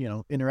different,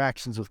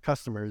 interactions with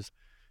customers.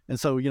 And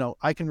so,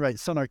 I can write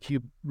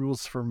SonarQube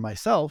rules for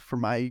myself, for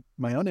my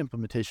own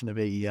implementation of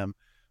AEM,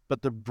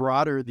 but the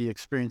broader the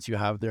experience you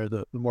have there,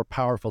 the more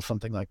powerful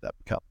something like that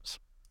becomes.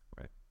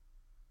 Right.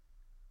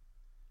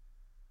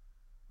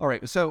 All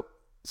right. So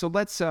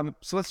let's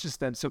just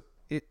then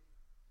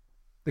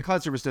the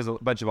cloud service does a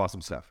bunch of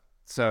awesome stuff.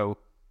 So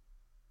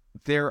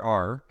there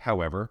are,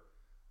 however,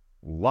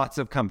 lots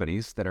of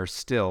companies that are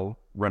still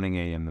running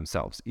AEM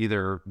themselves,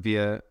 either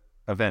via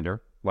a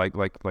vendor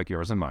like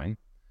yours and mine,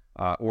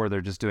 or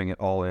they're just doing it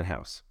all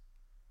in-house.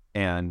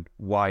 And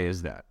why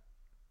is that?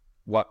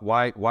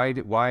 Why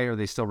are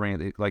they still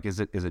running it? Like, is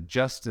it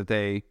just that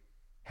they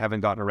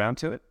haven't gotten around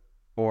to it,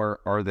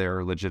 or are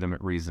there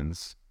legitimate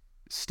reasons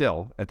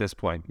still at this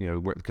point?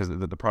 Because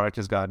the product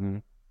has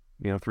gotten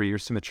 3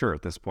 years to mature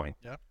at this point.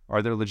 Yeah.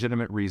 Are there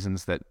legitimate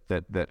reasons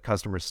that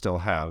customers still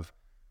have,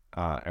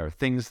 or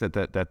things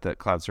that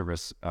cloud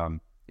service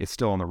is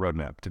still on the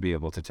roadmap to be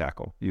able to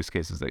tackle, use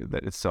cases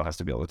that it still has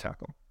to be able to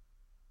tackle?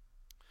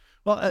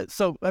 Well,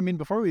 so I mean,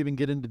 before we even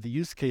get into the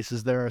use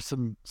cases, there are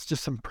some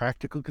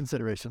practical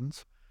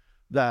considerations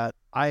that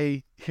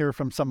I hear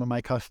from some of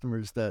my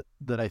customers that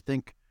I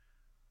think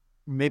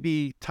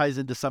maybe ties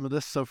into some of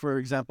this. So, for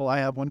example, I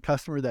have one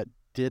customer that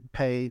did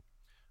pay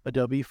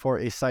Adobe for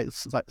a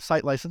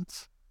site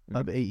license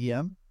of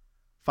AEM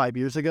 5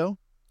 years ago,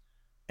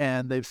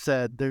 and they've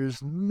said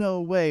there's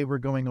no way we're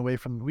going away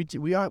from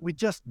we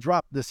just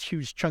dropped this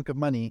huge chunk of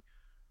money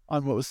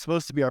on what was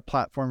supposed to be our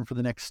platform for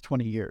the next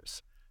 20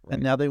 years. Right.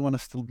 And now they want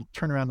us to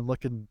turn around and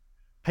look and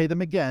pay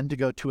them again to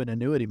go to an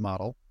annuity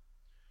model,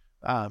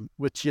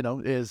 which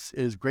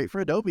is great for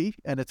Adobe,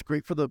 and it's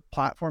great for the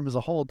platform as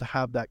a whole to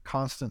have that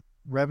constant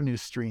revenue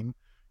stream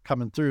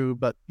coming through.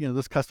 But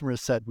this customer has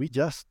said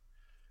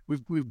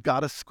we've got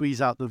to squeeze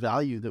out the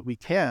value that we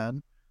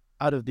can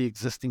out of the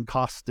existing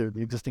cost or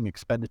the existing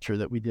expenditure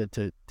that we did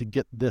to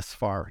get this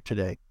far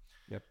today.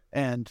 Yep.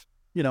 And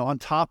on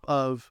top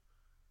of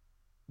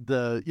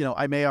the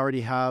I may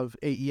already have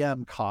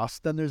AEM costs,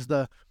 then there's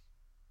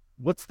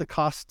what's the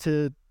cost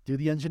to do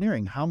the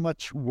engineering? How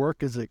much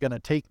work is it going to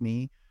take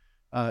me?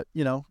 As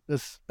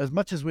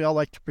much as we all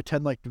like to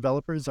pretend like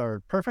developers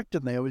are perfect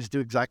and they always do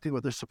exactly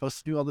what they're supposed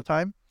to do all the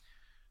time,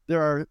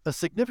 there are a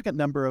significant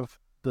number of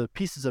the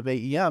pieces of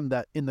AEM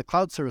that in the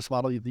cloud service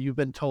model you've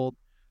been told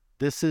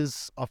this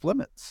is off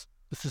limits.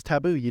 This is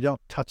taboo. You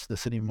don't touch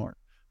this anymore.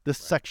 This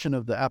section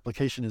of the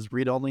application is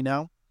read-only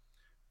now,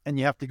 and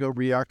you have to go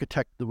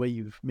re-architect the way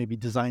you've maybe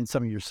designed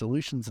some of your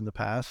solutions in the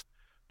past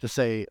to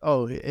say,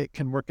 oh, it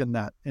can work in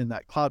that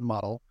cloud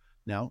model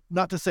now.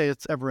 Not to say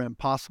it's ever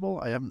impossible.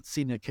 I haven't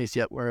seen a case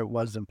yet where it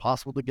was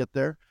impossible to get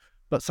there,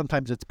 but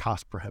sometimes it's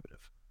cost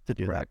prohibitive to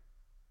do that.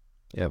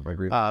 Yeah, I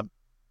agree.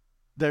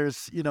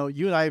 There's, you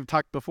and I have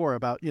talked before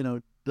about,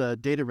 the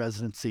data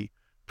residency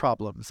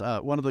problems.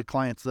 One of the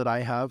clients that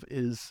I have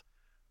is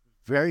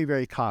very,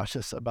 very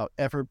cautious about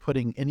ever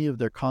putting any of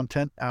their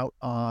content out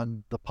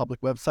on the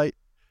public website.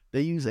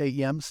 They use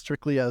AEM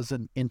strictly as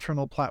an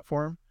internal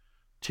platform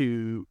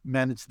to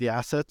manage the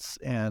assets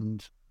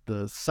and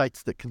the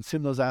sites that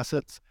consume those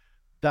assets.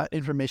 That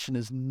information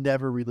is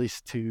never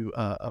released to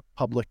a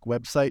public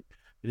website.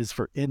 It is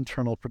for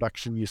internal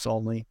production use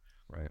only.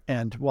 Right.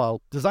 And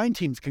while design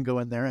teams can go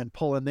in there and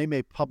pull in, they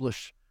may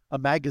publish a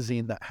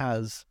magazine that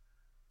has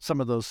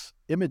some of those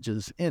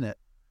images in it.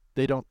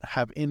 They don't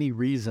have any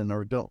reason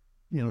or don't,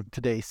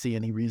 today see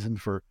any reason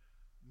for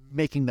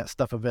making that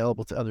stuff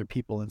available to other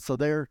people. And so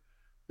they're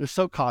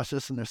so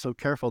cautious and they're so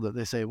careful that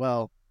they say,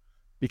 well,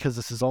 because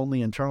this is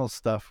only internal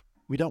stuff,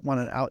 we don't want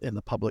it out in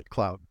the public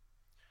cloud.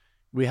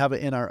 We have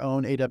it in our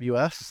own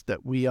AWS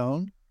that we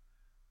own.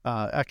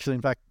 Actually,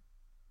 in fact,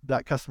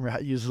 that customer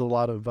uses a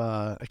lot of,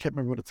 I can't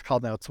remember what it's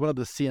called now. It's one of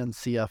the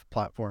CNCF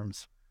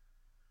platforms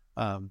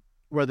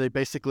where they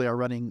basically are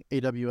running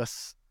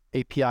AWS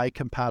API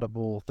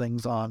compatible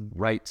things on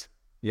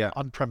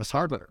on-premise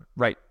hardware.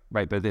 Right.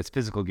 But it's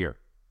physical gear.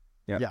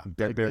 Yeah.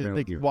 They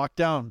can walk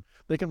down.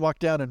 They can walk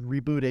down and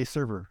reboot a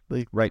server.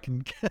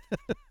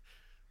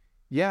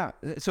 Yeah.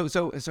 So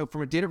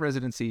from a data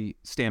residency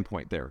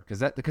standpoint, there, because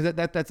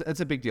that's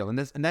a big deal, and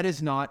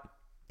that's not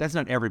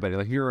everybody.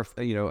 Like you're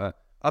a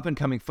up and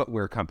coming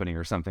footwear company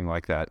or something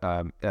like that,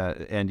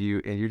 and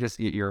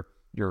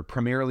you're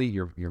primarily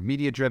you're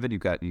media driven. You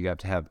have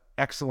to have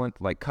excellent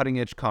cutting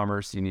edge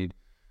commerce. You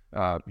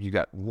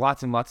got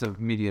lots and lots of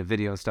media,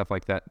 video, stuff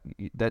like that.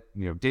 That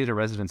data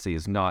residency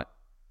is not,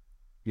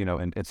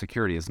 and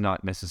security is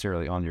not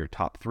necessarily on your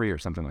top 3 or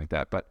something like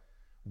that. But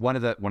one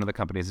of the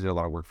companies I did a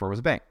lot of work for was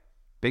a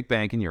big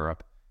bank in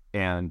Europe,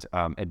 and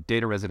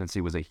data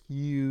residency was a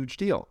huge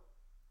deal.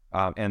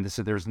 And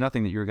so there's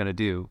nothing that you're going to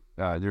do.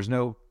 There's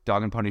no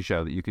dog and pony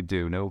show that you could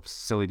do, no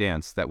silly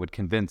dance that would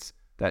convince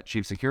that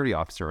chief security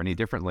officer any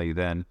differently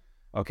than,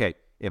 okay,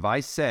 if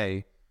I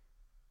say,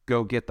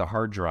 go get the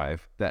hard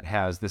drive that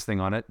has this thing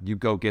on it, you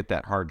go get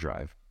that hard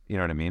drive. You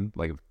know what I mean?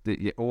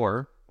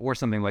 Or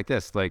something like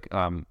this,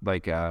 when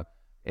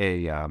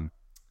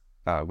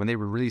they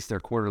released their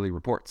quarterly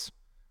reports,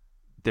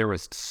 there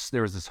was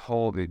this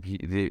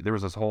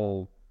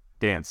whole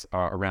dance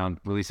around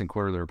releasing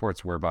quarterly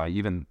reports whereby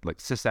even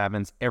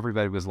sysadmins,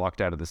 everybody was locked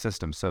out of the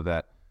system so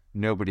that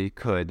nobody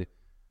could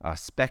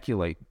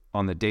speculate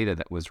on the data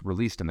that was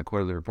released in the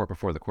quarterly report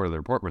before the quarterly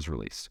report was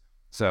released.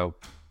 So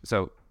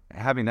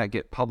having that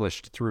get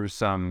published through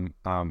some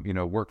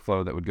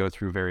workflow that would go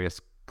through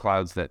various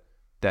clouds that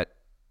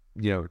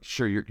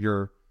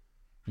sure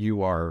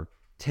you are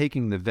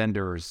taking the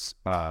vendor's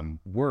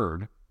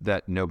word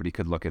that nobody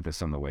could look at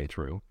this on the way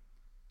through,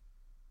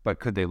 but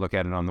could they look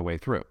at it on the way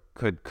through?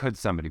 Could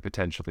somebody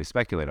potentially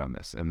speculate on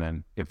this? And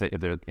then if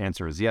the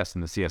answer is yes,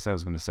 then the CSO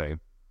is going to say,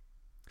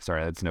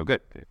 sorry, that's no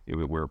good.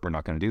 We're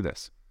not going to do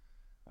this.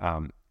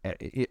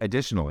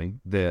 Additionally,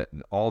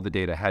 all the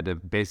data had to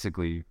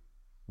basically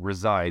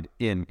reside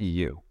in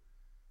EU,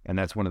 and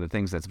that's one of the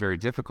things that's very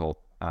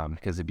difficult,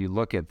 because if you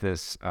look at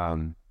this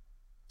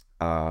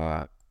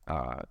diagram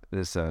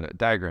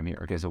here,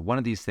 okay, so one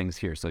of these things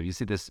here, so you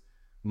see this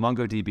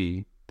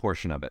MongoDB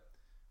portion of it,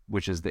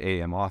 which is the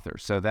AEM author.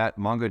 So that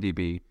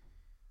MongoDB,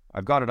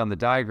 I've got it on the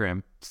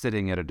diagram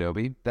sitting at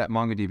Adobe. That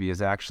MongoDB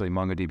is actually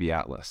MongoDB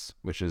Atlas,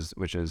 which is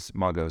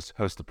Mongo's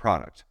hosted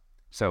product.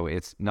 So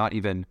it's not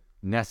even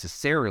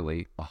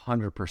necessarily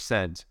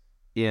 100%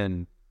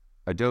 in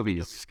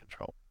Adobe's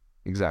control.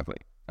 Exactly.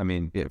 I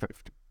mean,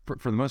 for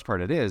the most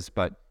part, it is,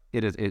 but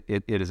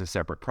it is a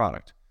separate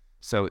product.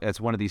 So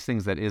it's one of these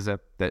things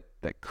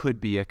that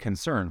could be a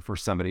concern for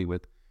somebody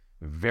with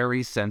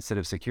very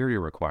sensitive security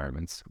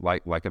requirements,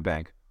 like a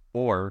bank,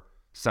 or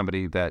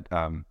somebody that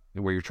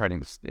where you're trying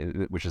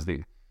to, which is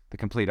the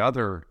complete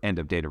other end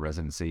of data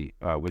residency,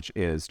 which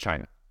is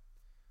China.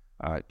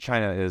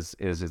 China is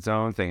its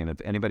own thing, and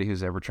if anybody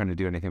who's ever trying to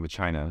do anything with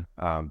China,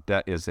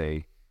 that is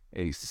a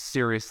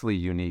seriously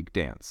unique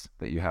dance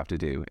that you have to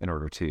do in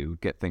order to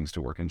get things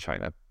to work in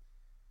China.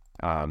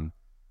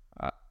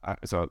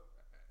 So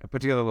I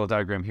put together a little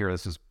diagram here.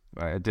 This is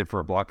I did for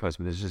a blog post,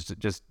 but this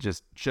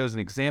just shows an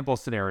example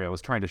scenario. I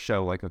was trying to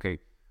show, like, okay,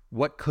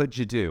 what could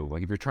you do?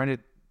 Like, if you're trying to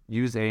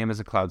use AEM as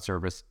a cloud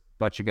service,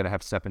 but you got to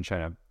have step in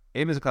China.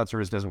 AEM as a cloud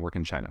service doesn't work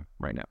in China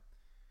right now.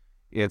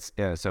 It's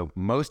so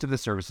most of the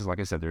services, like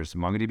I said, there's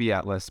MongoDB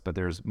Atlas, but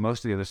there's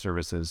most of the other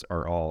services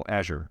are all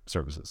Azure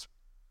services.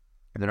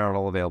 And they're not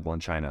all available in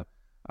China,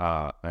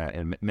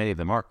 and many of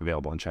them aren't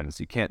available in China,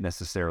 so you can't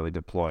necessarily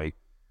deploy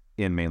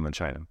in mainland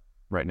China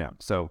right now.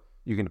 So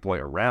you can deploy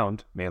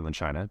around mainland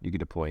China, you can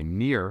deploy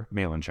near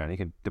mainland China, you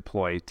can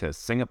deploy to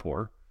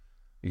Singapore,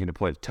 you can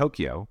deploy to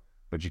Tokyo,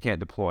 but you can't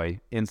deploy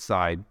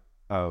inside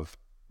of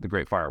the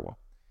Great Firewall.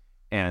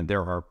 And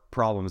there are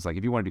problems, like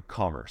if you want to do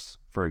commerce,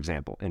 for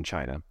example, in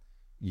China,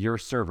 your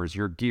servers,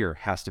 your gear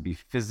has to be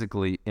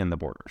physically in the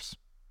borders.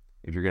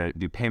 If you're going to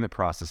do payment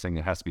processing,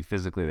 it has to be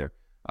physically there.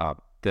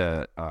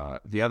 The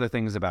other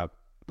things about,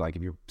 like,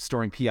 if you're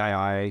storing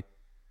PII,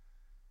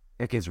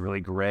 it gets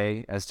really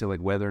gray as to,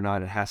 like, whether or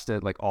not it has to,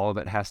 like, all of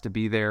it has to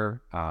be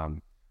there.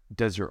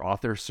 Does your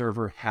author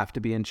server have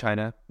to be in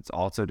China? It's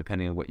also,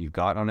 depending on what you've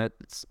got on it,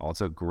 it's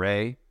also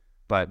gray,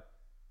 but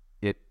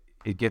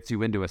it gets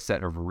you into a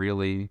set of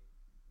really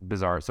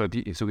bizarre. So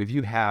if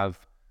you have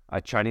a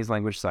Chinese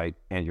language site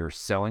and you're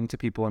selling to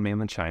people in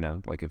mainland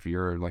China, like if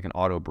you're like an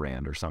auto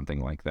brand or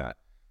something like that,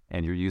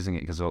 and you're using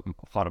it, because a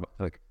lot of,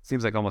 like,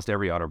 seems like almost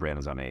every auto brand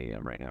is on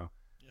AEM right now.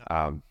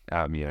 Yeah.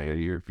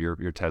 Your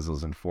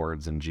Teslas and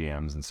Fords and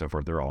GMs and so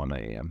forth, they're all on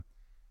AEM.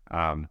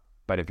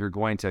 But if you're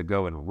going to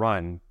go and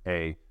run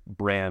a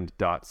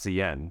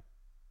brand.cn,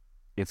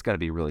 it's got to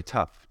be really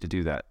tough to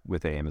do that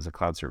with AEM as a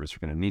cloud service. You're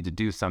going to need to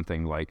do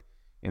something like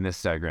in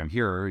this diagram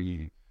here,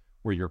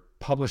 where you're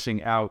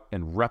publishing out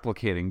and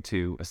replicating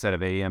to a set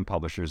of AEM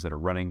publishers that are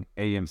running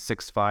AEM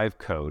 6.5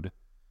 code,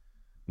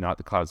 not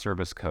the cloud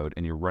service code,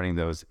 and you're running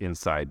those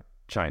inside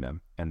China,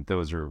 and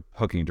those are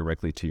hooking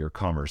directly to your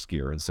commerce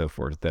gear and so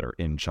forth that are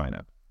in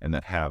China, and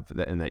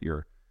that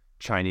you're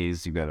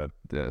Chinese. You've got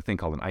the thing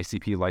called an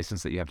ICP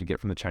license that you have to get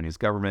from the Chinese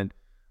government,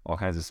 all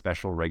kinds of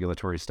special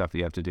regulatory stuff that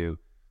you have to do.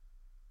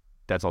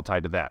 That's all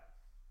tied to that.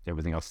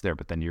 Everything else there,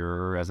 but then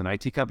you're, as an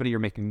IT company, you're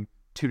making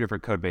two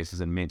different code bases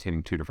and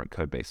maintaining two different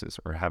code bases,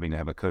 or having to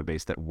have a code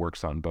base that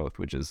works on both,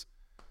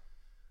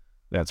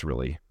 that's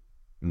really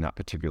not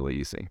particularly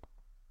easy.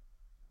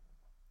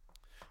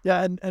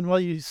 Yeah, and while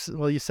you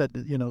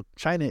said,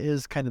 China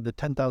is kind of the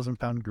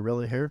 10,000-pound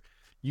gorilla here,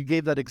 you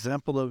gave that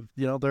example of,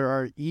 there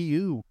are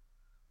EU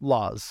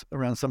laws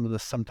around some of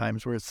this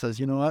sometimes where it says,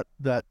 you know what,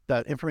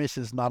 that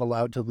information is not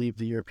allowed to leave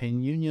the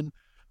European Union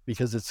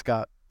because it's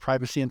got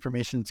privacy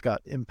information, it's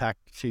got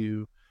impact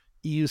to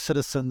EU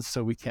citizens,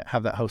 so we can't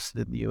have that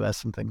hosted in the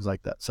US and things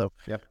like that. So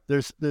yep.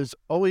 There's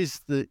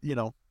always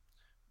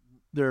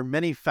there are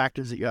many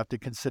factors that you have to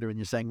consider when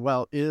you're saying,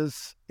 well,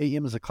 is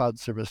AEM as a cloud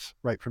service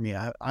right for me?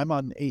 I'm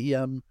on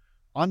AEM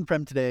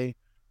on-prem today.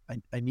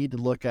 I need to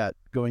look at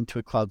going to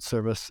a cloud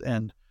service,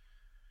 and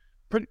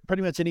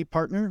pretty much any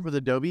partner with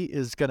Adobe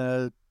is going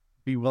to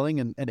be willing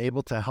and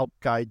able to help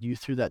guide you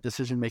through that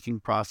decision-making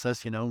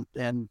process,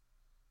 and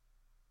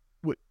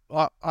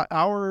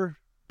our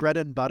bread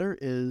and butter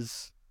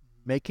is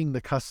helping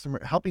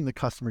the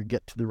customer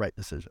get to the right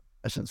decision.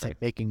 I shouldn't say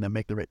making them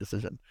make the right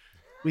decision.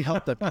 We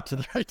help them get to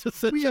the right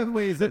decision. We have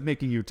ways of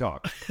making you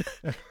talk.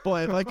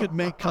 Boy, if I could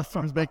make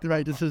customers make the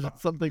right decision,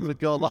 some things would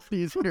go a lot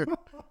easier.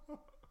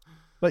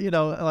 But,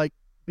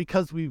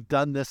 because we've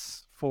done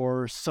this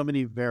for so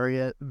many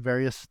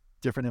various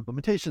different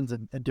implementations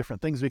and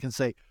different things, we can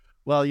say,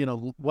 well,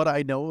 what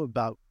I know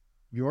about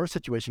your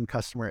situation,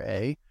 customer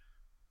A,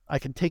 I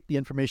can take the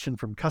information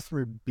from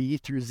customer B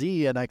through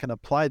Z and I can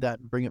apply that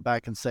and bring it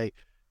back and say,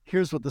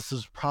 here's what this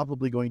is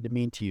probably going to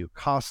mean to you,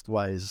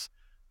 cost-wise,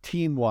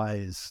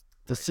 team-wise,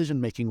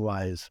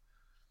 decision-making-wise,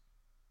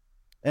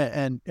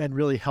 and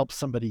really help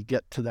somebody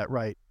get to that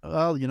right.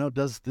 Well,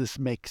 does this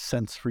make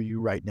sense for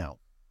you right now?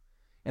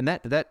 And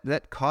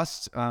that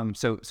cost,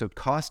 so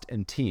cost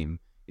and team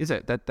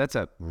that's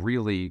a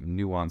really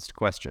nuanced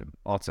question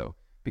also,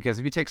 because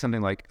if you take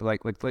something like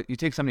you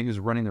take somebody who's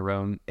running their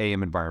own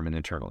AEM environment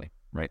internally,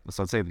 right?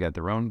 So let's say they've got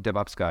their own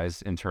DevOps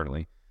guys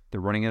internally,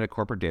 they're running in a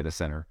corporate data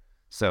center.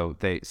 So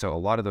a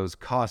lot of those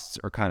costs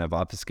are kind of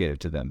obfuscated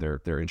to them. They're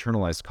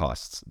internalized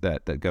costs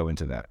that go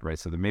into that, right?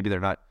 So maybe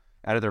they're not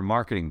out of their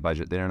marketing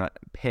budget. They're not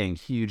paying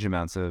huge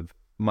amounts of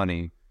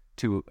money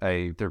to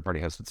a third-party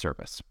hosted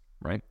service,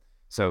 right?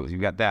 So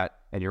you've got that,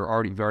 and you've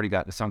already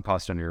got the sunk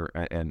cost on your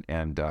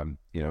on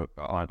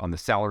the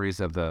salaries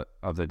of the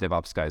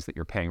DevOps guys that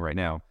you're paying right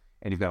now,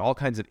 and you've got all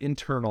kinds of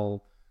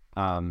internal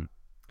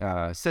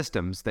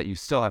systems that you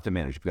still have to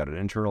manage. You've got an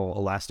internal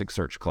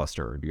Elasticsearch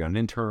cluster, you've got an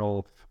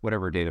internal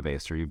whatever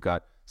database, or you've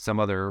got some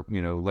other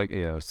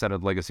set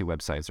of legacy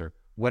websites, or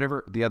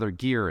whatever the other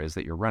gear is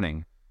that you're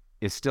running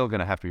is still going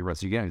to have to be run.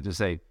 So you can't just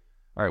say,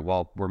 all right,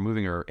 well, we're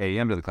moving our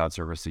AEM to the cloud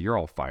service, so you're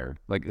all fired.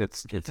 Like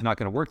it's not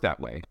going to work that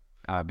way.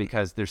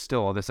 Because there's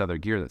still all this other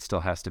gear that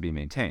still has to be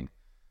maintained.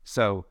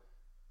 So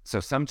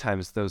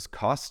sometimes those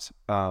costs,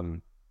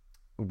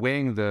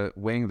 weighing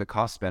the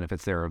cost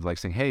benefits there of like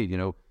saying, hey,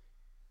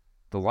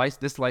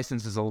 this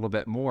license is a little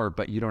bit more,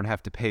 but you don't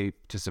have to pay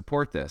to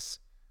support this.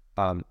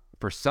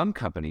 For some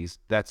companies,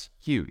 that's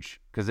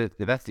huge because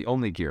that's the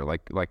only gear. One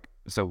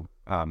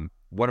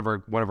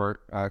of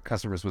our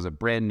customers was a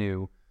brand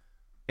new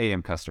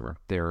AEM customer.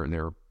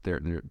 They're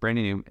brand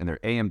new, and their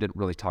AEM didn't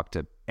really talk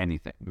to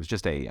anything. It was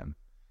just AEM.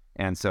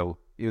 And so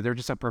they're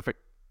just a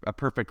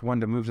perfect one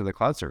to move to the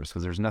cloud service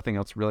because there's nothing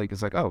else really.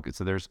 It's like, oh,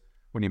 so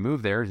when you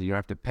move there, you don't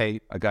have to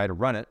pay a guy to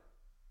run it.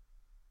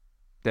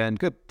 Then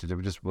good,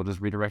 we'll just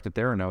redirect it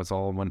there, and now it's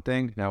all one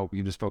thing. Now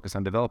you just focus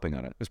on developing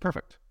on it. It's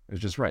perfect. It's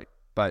just right.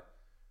 But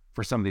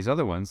for some of these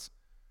other ones,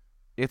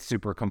 it's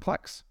super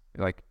complex.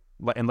 Like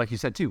you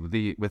said too,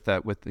 with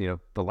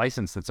the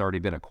license that's already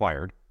been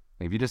acquired.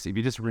 If you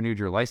just renewed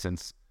your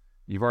license,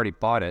 you've already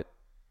bought it,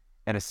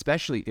 and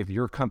especially if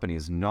your company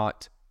is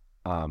not.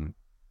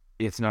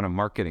 It's not a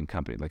marketing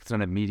company, like it's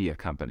not a media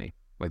company.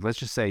 Like let's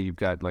just say you've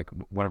got like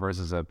one of ours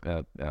is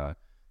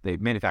they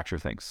manufacture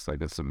things like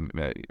there's some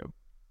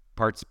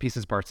parts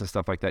and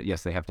stuff like that.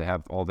 Yes, they have to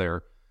have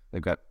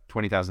they've got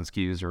 20,000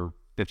 SKUs or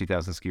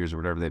 50,000 SKUs or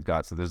whatever they've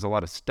got. So there's a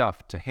lot of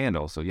stuff to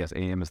handle. So yes,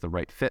 AEM is the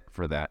right fit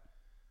for that,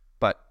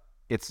 but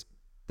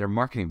their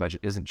marketing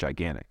budget isn't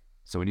gigantic.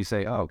 So when you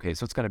say, oh, okay,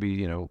 so it's got to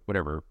be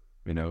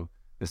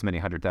this many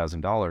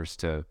 $100,000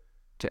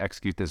 to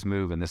execute this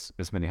move, and this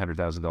many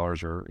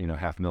 $100,000 or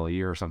 $500,000 a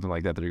year or something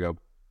like that, that you go,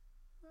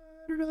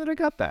 I don't know that I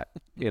got that,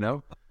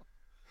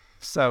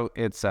 So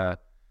it's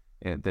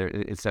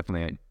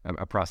definitely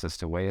a process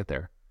to weigh it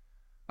there.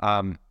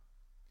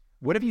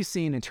 What have you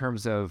seen in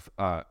terms of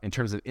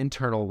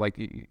internal,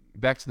 like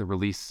back to the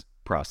release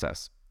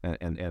process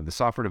and the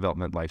software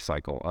development life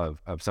cycle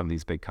of some of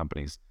these big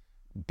companies,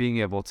 being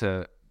able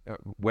to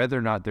whether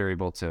or not they're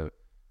able to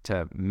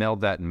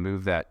meld that and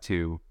move that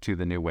to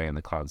the new way in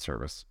the cloud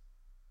service?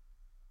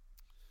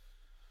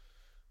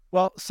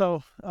 Well,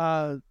 so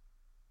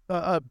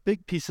a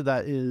big piece of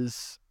that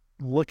is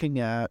looking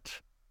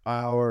at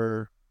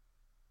our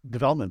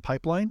development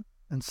pipeline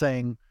and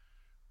saying,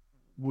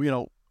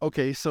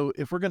 okay, so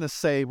if we're going to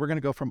say we're going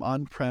to go from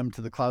on-prem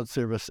to the cloud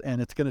service,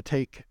 and it's going to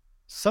take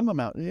some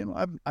amount,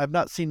 I've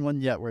not seen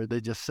one yet where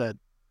they just said,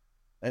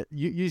 I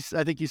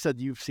think you said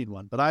you've seen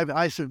one, but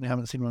I certainly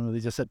haven't seen one where they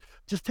just said,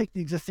 just take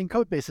the existing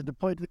code base and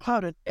deploy it to the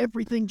cloud, and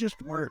everything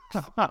just works,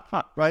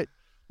 right?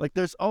 Like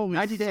there's always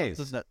 90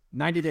 days.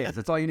 90 days.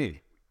 That's all you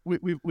need.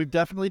 We've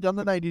definitely done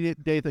the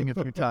 90-day thing a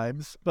few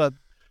times, but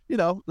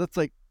that's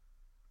like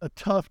a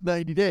tough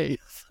 90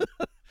 days.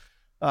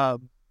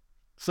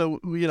 So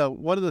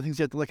one of the things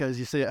you have to look at is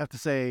you have to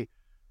say,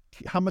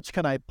 how much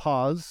can I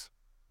pause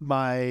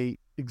my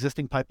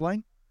existing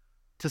pipeline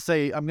to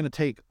say I'm going to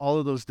take all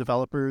of those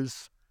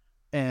developers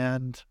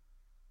and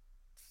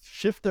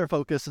shift their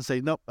focus and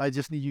say, nope, I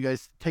just need you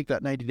guys to take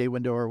that 90-day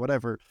window or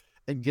whatever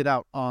and get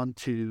out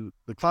onto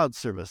the cloud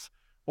service.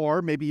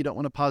 Or maybe you don't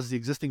want to pause the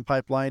existing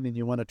pipeline and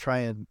you want to try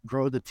and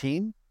grow the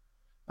team.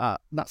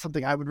 Not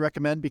something I would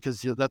recommend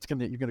because you're going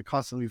to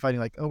constantly be fighting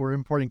like, oh, we're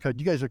importing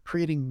code. You guys are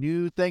creating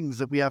new things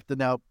that we have to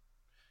now,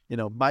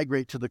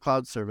 migrate to the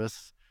cloud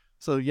service.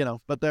 So,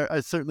 but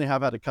I certainly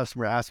have had a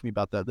customer ask me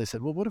about that. They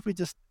said, well, what if we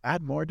just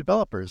add more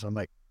developers? I'm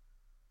like,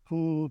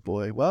 oh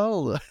boy,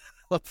 well,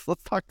 let's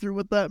talk through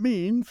what that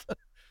means.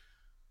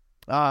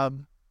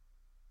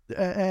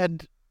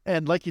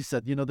 And like you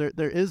said,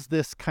 there is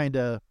this kind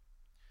of,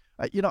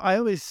 I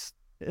always,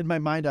 in my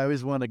mind, I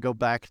always want to go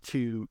back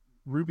to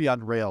Ruby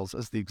on Rails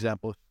as the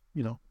example.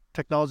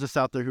 technologists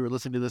out there who are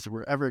listening to this who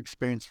were ever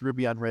experienced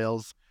Ruby on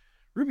Rails,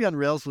 Ruby on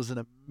Rails was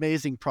an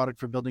amazing product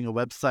for building a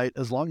website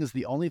as long as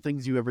the only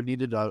things you ever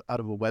needed out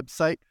of a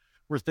website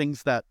were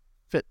things that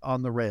fit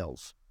on the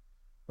rails,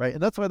 right?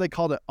 And that's why they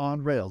called it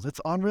on Rails.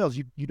 It's on Rails.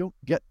 You don't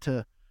get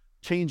to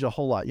change a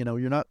whole lot.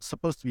 You're not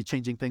supposed to be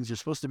changing things. You're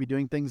supposed to be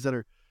doing things that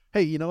are,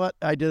 hey, you know what?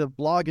 I did a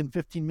blog in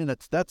 15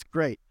 minutes. That's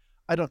great.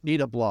 I don't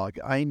need a blog.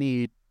 I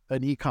need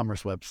an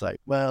e-commerce website.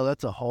 Well,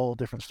 that's a whole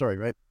different story,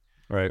 right?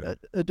 Right.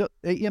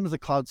 AEM as a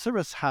cloud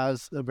service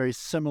has a very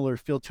similar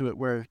feel to it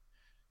where,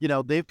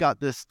 they've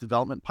got this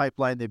development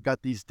pipeline. They've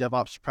got these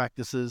DevOps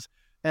practices.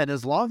 And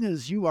as long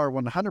as you are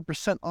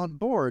 100% on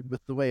board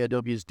with the way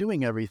Adobe is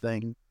doing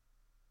everything,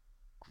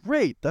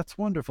 great, that's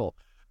wonderful.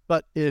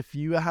 But if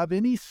you have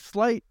any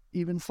slight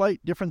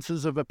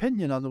differences of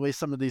opinion on the way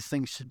some of these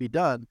things should be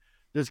done,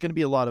 there's going to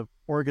be a lot of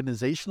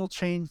organizational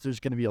change. There's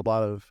going to be a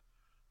lot of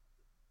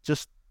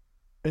just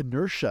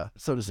inertia,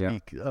 so to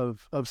speak,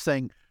 of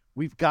saying,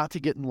 we've got to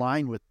get in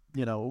line with,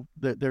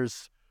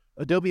 there's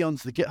Adobe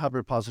owns the GitHub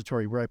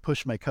repository where I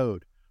push my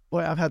code.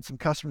 Boy, I've had some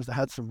customers that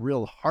had some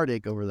real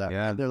heartache over that.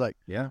 Yeah. They're like,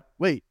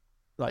 wait,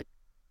 like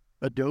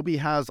Adobe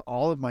has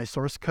all of my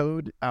source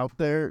code out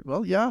there.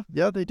 Well, yeah,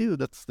 they do.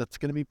 That's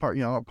going to be part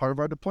of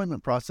our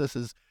deployment process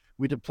is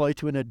we deploy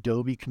to an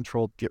Adobe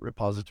controlled Git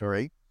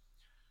repository.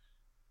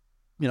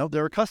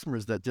 There are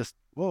customers that just,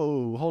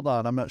 whoa, hold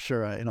on, I'm not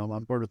sure I'm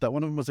on board with that.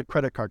 One of them was a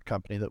credit card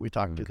company that we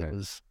talked to that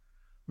was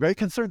very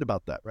concerned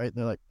about that, right? And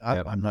they're like,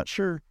 I'm not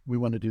sure we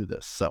want to do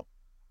this. So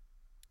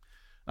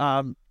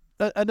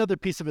another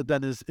piece of it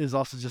then is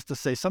also just to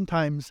say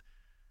sometimes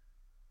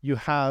you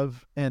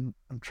have, and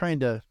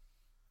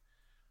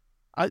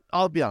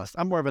I'll be honest,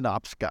 I'm more of an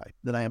ops guy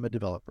than I am a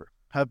developer.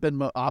 Have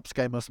been an ops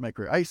guy most of my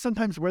career. I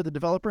sometimes wear the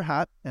developer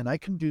hat, and I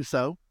can do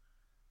so.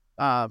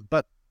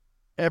 But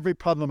every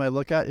problem I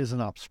look at is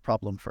an ops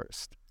problem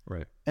first.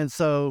 Right. And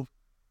so,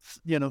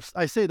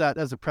 I say that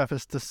as a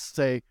preface to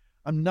say,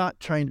 I'm not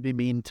trying to be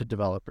mean to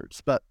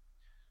developers, but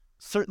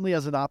certainly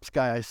as an ops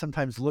guy, I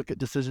sometimes look at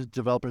decisions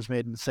developers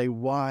made and say,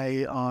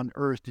 why on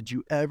earth did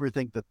you ever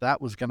think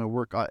that was going to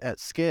work at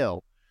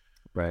scale?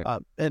 Right.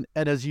 And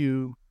as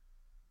you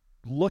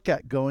look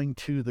at going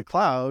to the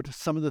cloud,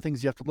 some of the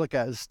things you have to look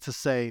at is to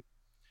say,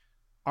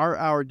 are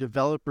our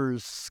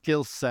developers'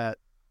 skill set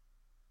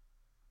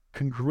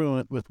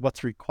congruent with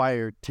what's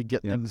required to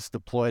get things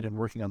deployed and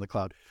working on the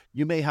cloud?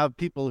 You may have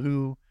people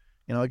who,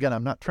 again,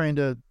 I'm not trying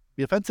to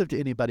be offensive to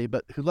anybody,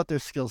 but who let their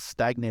skills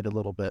stagnate a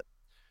little bit.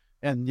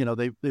 And,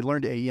 they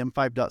learned AEM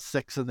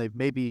 5.6 and they've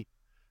maybe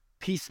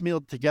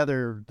piecemealed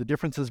together the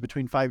differences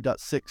between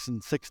 5.6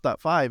 and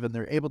 6.5, and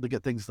they're able to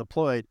get things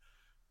deployed.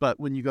 But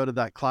when you go to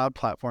that cloud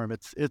platform,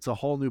 it's a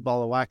whole new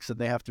ball of wax, and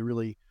they have to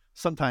really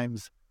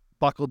sometimes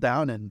buckle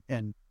down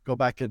and go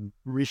back and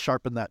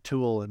resharpen that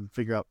tool and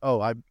figure out,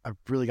 I've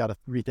really got to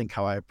rethink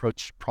how I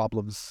approach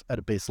problems at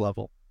a base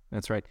level.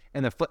 That's right.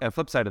 And the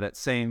flip side of that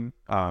same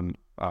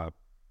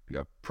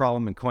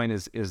problem and coin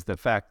is the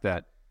fact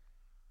that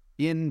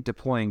in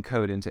deploying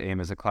code into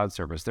AEM as a cloud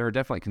service, there are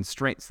definitely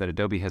constraints that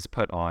Adobe has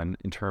put on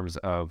in terms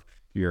of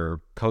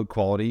your code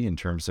quality, in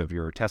terms of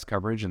your test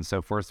coverage and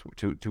so forth,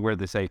 to where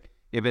they say,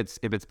 if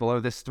it's below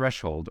this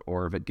threshold,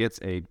 or if it gets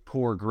a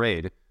poor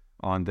grade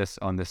on this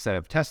set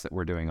of tests that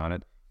we're doing on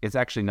it, it's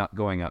actually not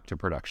going out to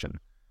production.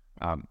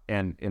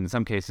 And in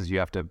some cases, you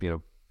have to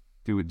do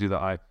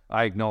the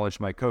I acknowledge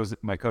my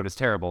code is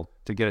terrible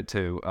to get it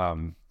to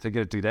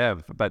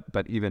dev,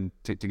 but even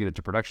to get it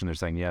to production, they're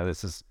saying,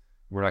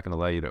 we're not going to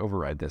allow you to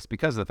override this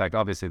because of the fact,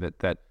 obviously,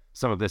 that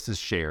some of this is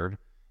shared,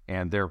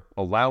 and they're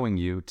allowing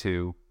you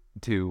to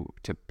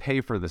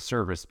pay for the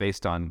service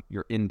based on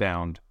your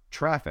inbound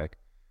traffic.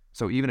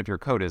 So even if your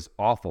code is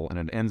awful and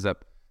it ends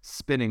up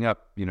spinning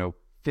up,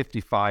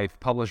 55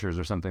 publishers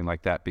or something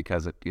like that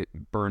because it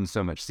burns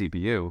so much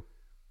CPU,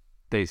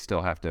 they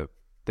still have to.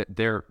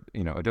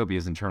 Adobe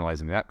is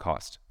internalizing that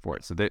cost for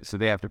it. So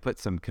they have to put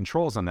some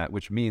controls on that,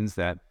 which means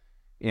that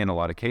in a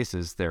lot of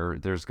cases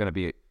there's going to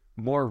be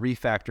more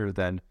refactor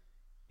than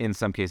in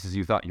some cases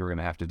you thought you were going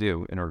to have to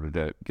do in order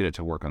to get it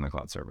to work on the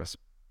cloud service.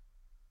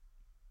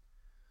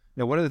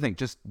 Now, one other thing,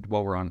 just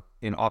while we're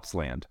in ops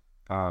land.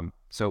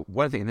 So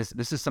one thing, and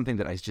this is something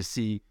that I just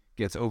see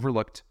gets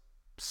overlooked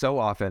so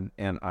often,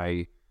 and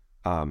it's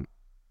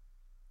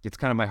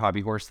kind of my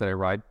hobby horse that I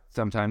ride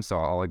sometimes, so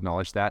I'll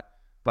acknowledge that.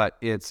 But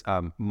it's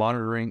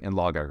monitoring and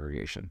log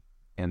aggregation,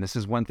 and this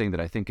is one thing that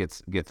I think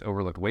gets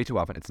overlooked way too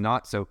often. It's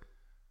not. So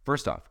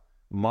first off,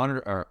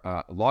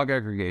 log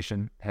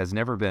aggregation has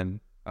never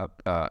been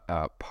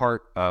a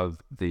part of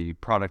the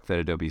product that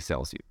Adobe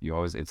sells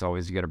you. It's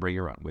always you got to bring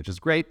your own, which is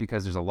great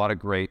because there's a lot of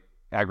great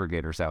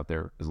aggregators out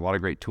there. There's a lot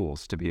of great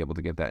tools to be able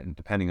to get that, and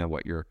depending on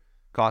what your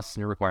costs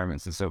and your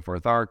requirements and so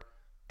forth are,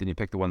 then you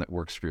pick the one that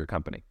works for your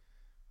company.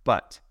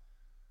 But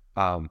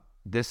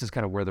this is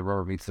kind of where the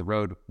rubber meets the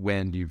road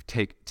when you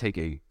take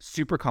a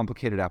super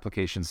complicated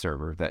application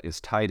server that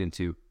is tied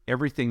into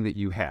everything that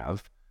you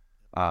have,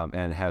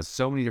 and has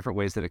so many different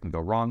ways that it can go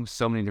wrong,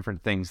 so many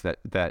different things that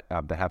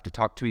have to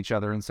talk to each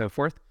other and so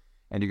forth,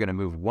 and you're going to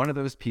move one of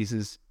those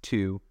pieces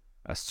to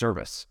a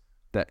service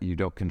that you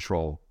don't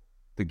control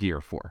the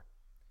gear for.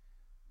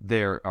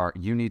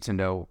 You need to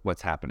know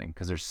what's happening,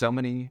 because there's so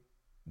many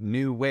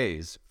new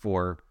ways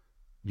for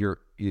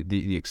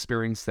the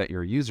experience that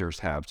your users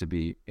have to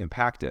be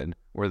impacted,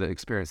 or the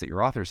experience that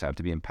your authors have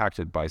to be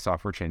impacted by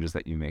software changes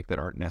that you make that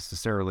aren't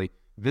necessarily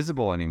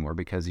visible anymore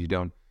because you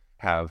don't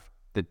have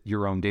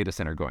your own data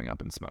center going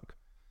up in smoke.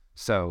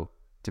 So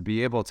to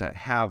be able to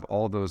have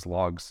all those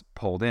logs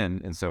pulled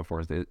in and so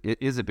forth, it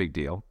is a big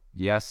deal.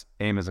 Yes,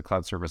 AEM as a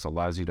cloud service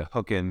allows you to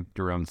hook in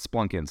your own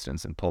Splunk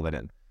instance and pull that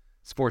in.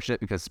 It's fortunate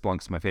because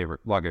Splunk's my favorite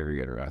log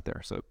aggregator out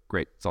there. So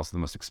great. It's also the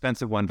most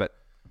expensive one, but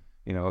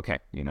okay.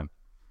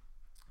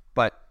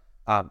 But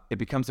it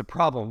becomes a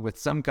problem with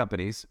some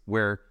companies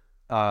where,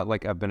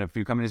 like I've been a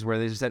few companies where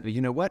they just said,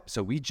 you know what?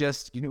 So we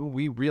just,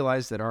 we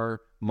realized that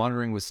our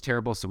monitoring was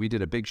terrible. So we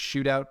did a big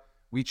shootout.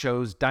 We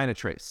chose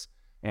Dynatrace.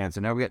 And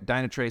so now we got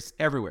Dynatrace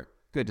everywhere.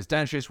 Good. Does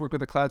Dynatrace work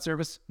with a cloud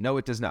service? No,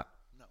 it does not.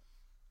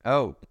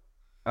 No.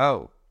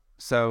 Oh.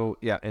 So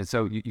yeah. And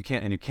so you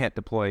can't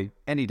deploy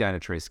any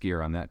Dynatrace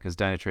gear on that, because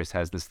Dynatrace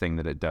has this thing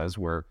that it does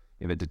where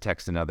if it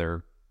detects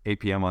another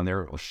APM on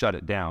there, it will shut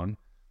it down.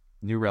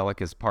 New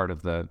Relic is part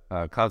of the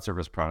cloud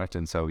service product.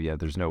 And so, yeah,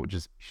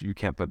 you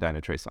can't put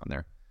Dynatrace on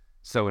there.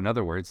 So in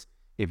other words,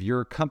 if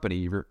your company,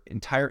 your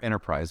entire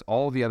enterprise,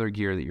 all the other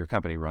gear that your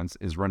company runs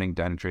is running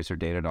Dynatrace or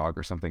Datadog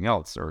or something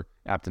else, or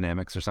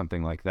AppDynamics or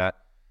something like that,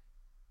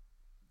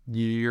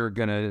 you're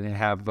going to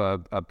have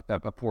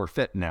a poor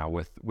fit now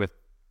with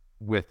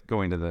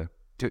going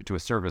to a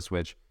service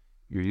which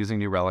you're using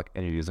New Relic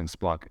and you're using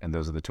Splunk, and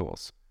those are the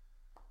tools.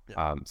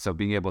 Yeah. So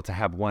being able to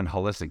have one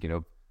holistic,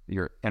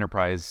 your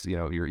enterprise,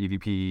 your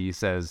EVP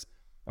says,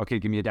 okay,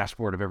 give me a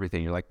dashboard of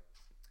everything. You're like,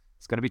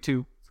 it's going to be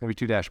two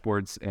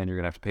dashboards, and you're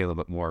going to have to pay a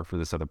little bit more for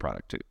this other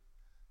product too.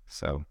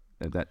 So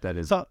that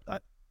is. So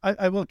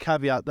I will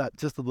caveat that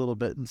just a little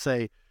bit and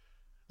say,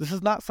 this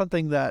is not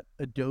something that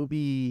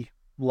Adobe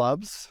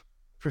loves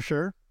for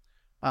sure.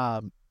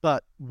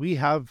 But we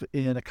have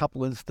in a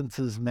couple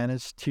instances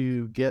managed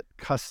to get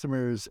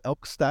customers'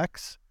 elk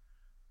stacks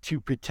to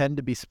pretend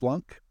to be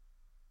Splunk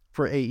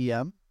for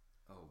AEM.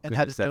 And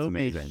had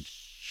Adobe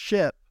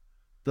ship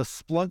the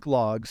Splunk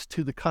logs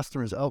to the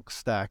customer's elk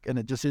stack, and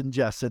it just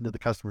ingests into the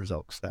customer's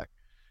elk stack.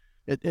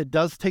 It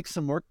does take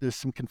some work. There's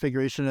some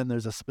configuration, and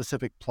there's a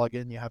specific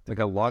plugin you have to, like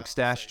a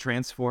Logstash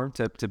transform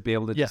to be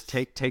able to just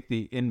take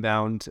the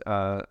inbound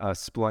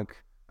Splunk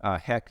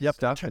heck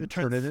stuff and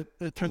turn it in.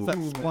 It turns that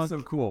Splunk. That's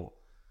so cool.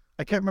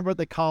 I can't remember what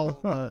they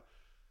call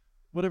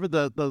whatever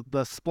the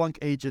Splunk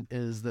agent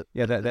is that.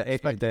 Yeah, the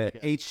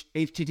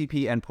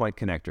HTTP endpoint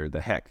connector,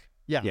 the heck.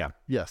 Yeah.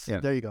 Yes. Yeah.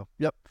 There you go.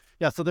 Yep.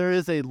 Yeah. So there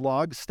is a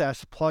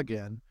Logstash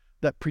plugin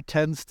that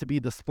pretends to be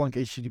the Splunk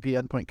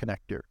HTTP endpoint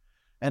connector,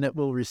 and it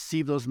will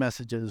receive those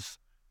messages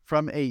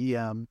from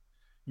AEM.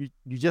 You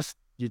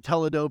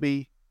tell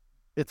Adobe,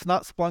 it's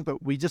not Splunk,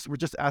 but we're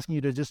just asking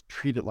you to just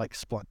treat it like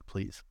Splunk,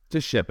 please.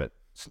 Just ship it.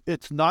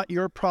 It's not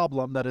your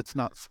problem that it's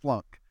not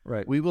Splunk.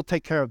 Right. We will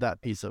take care of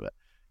that piece of it,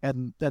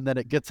 and then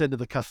it gets into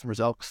the customer's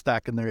elk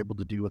stack, and they're able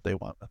to do what they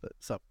want with it.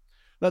 So.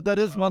 That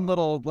is one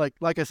little,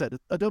 like I said,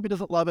 Adobe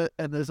doesn't love it,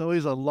 and there's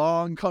always a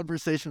long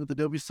conversation with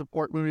Adobe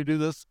support when we do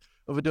this,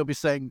 of Adobe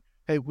saying,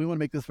 hey, we want to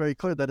make this very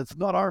clear that it's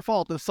not our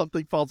fault if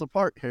something falls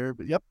apart here.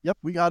 But yep,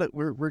 we got it.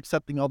 We're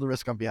accepting all the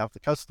risk on behalf of the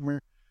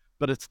customer,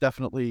 but it's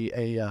definitely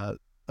a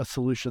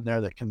solution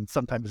there that can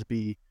sometimes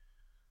be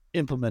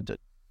implemented.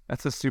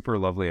 That's a super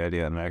lovely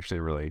idea, and now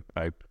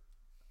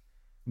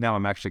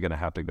I'm actually going to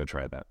have to go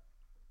try that.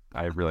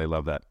 I really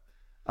love that.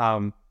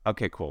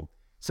 Okay, cool.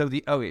 So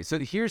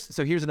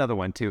here's another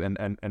one too,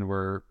 and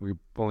we're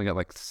only got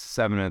like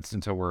 7 minutes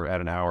until we're at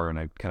an hour, and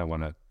I kind of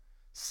want to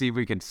see if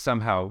we can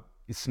somehow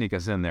sneak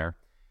us in there.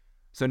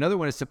 So another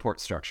one is support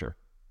structure,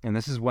 and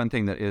this is one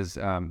thing that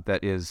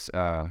is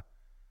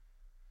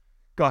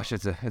gosh,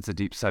 it's a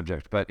deep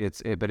subject, but it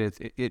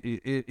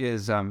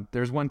is.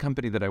 There's one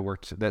company that I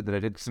worked that I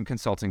did some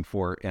consulting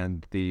for,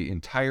 and the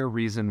entire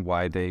reason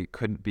why they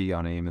couldn't be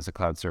on AEM as a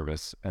cloud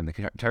service, and the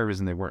entire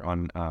reason they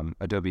weren't on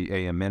Adobe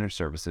AEM Managed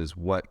Services,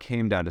 what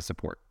came down to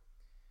support.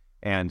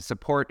 And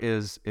support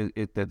it's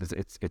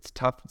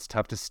tough. It's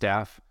tough to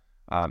staff,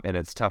 and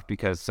it's tough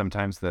because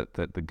sometimes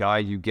the guy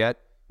you get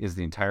is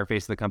the entire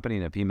face of the company,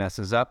 and if he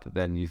messes up,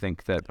 then you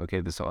think that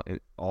okay,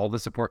 all the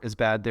support is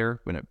bad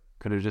there when it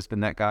could have just been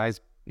that guy's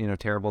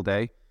terrible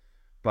day,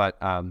 but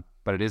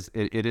it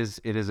is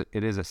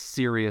a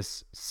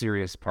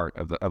serious part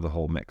of the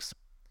whole mix,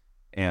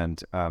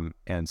 and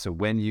so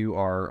when you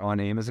are on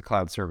AEM as a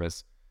cloud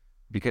service,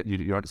 because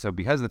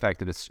because of the fact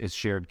that it's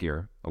shared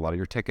gear, a lot of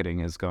your ticketing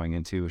is going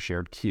into a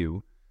shared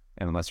queue,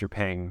 and unless you're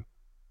paying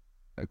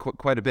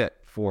quite a bit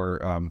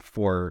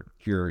for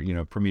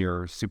your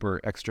premier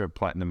super extra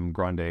platinum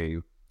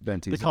grande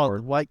venti, they call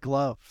it white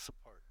glove.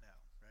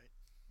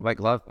 White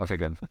glove? Okay,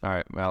 good. All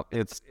right. Well,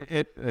 it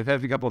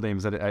has a couple of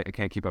names that I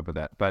can't keep up with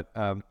that. But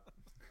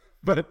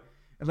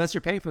unless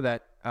you're paying for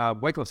that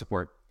white glove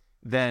support,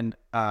 then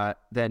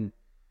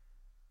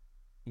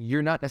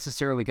you're not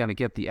necessarily going to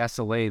get the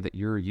SLA that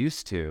you're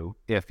used to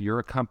if you're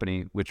a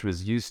company which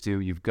was used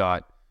to, you've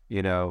got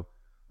you know,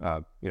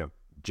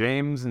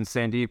 James and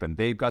Sandeep, and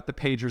they've got the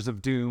pagers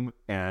of doom,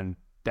 and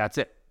that's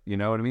it. You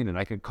know what I mean? And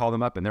I can call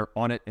them up, and they're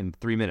on it in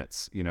 3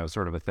 minutes.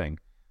 Sort of a thing.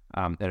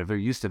 And if they're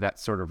used to that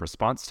sort of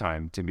response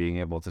time to being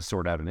able to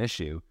sort out an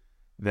issue,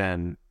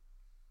 then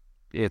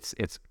it's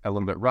a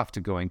little bit rough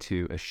to going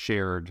to a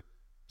shared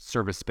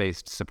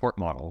service-based support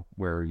model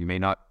where you may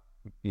not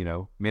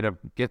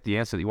get the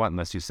answer that you want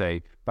unless you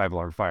say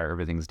 5-alarm fire,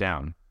 everything's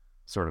down,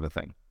 sort of a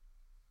thing.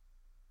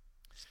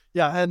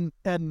 Yeah,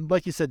 and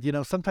like you said,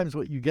 sometimes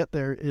what you get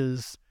there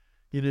is,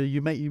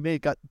 you may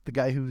got the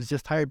guy who was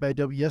just hired by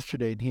Adobe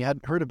yesterday and he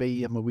hadn't heard of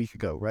AEM a week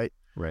ago, right?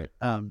 Right.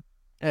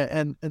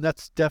 And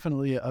that's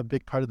definitely a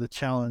big part of the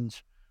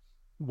challenge.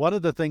 One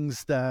of the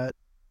things that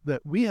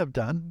we have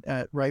done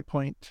at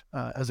Rightpoint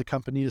as a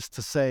company is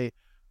to say,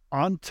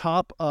 on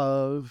top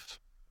of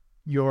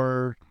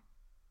your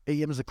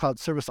AEM as a cloud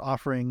service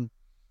offering,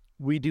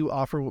 we do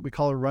offer what we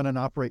call a run and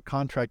operate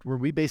contract, where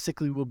we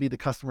basically will be the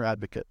customer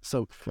advocate.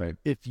 So right.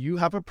 If you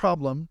have a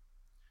problem,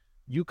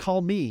 you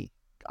call me.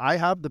 I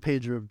have the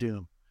pager of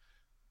doom.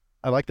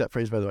 I like that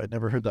phrase, by the way. I'd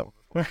never heard that one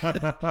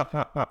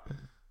before.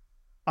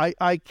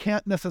 I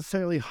can't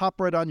necessarily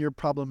hop right on your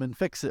problem and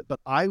fix it,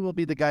 but I will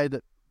be the guy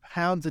that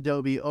hounds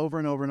Adobe over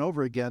and over and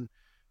over again.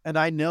 And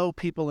I know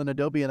people in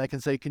Adobe, and I can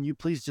say, can you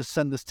please just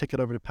send this ticket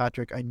over to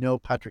Patrick? I know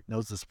Patrick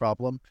knows this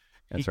problem.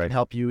 That's he can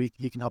help you.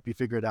 He can help you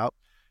figure it out.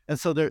 And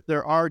so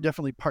there are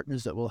definitely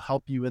partners that will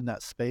help you in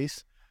that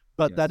space,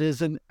 but that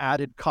is an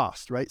added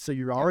cost, right? So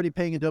you're already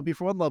paying Adobe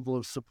for one level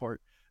of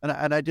support.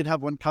 And I did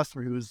have one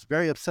customer who was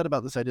very upset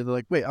about this idea. They're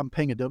like, wait, I'm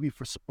paying Adobe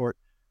for support,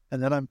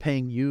 and then I'm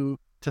paying you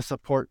to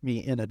support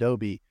me in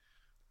Adobe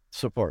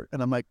support.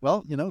 And I'm like,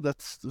 well,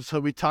 so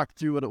we talked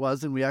through what it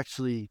was, and we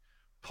actually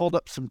pulled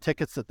up some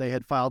tickets that they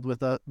had filed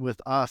with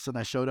us, and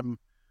I showed them,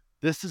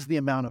 this is the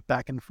amount of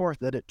back and forth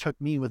that it took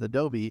me with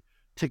Adobe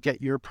to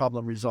get your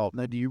problem resolved.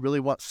 Now, do you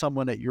really want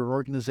someone at your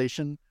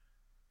organization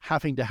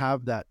having to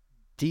have that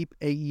deep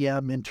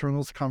AEM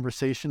internals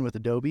conversation with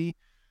Adobe?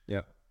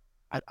 Yeah.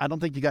 I don't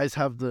think you guys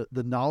have the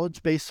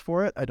knowledge base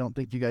for it. I don't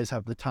think you guys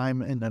have the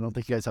time, and I don't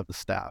think you guys have the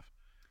staff.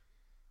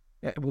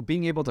 Yeah, well,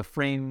 being able to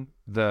frame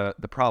the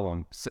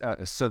problem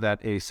so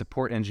that a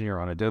support engineer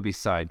on Adobe's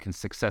side can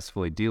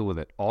successfully deal with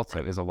it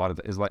also is a lot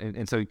of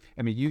and so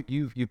I mean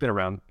you've been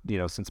around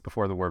since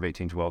before the War of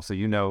 1812, so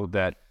you know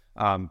that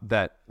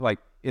that like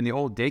in the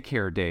old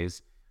daycare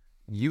days,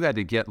 you had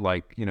to get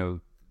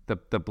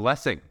the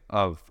blessing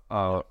of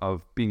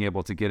being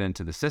able to get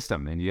into the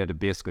system, and you had to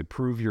basically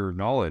prove your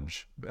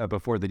knowledge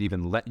before they'd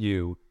even let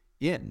you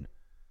in.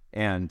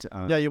 And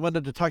you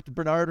wanted to talk to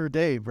Bernard or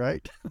Dave,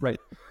 right? Right.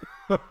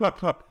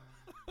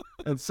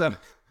 And so,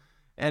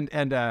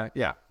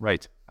 yeah,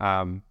 right.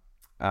 And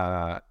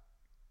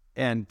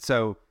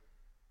so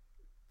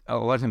a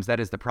lot of times that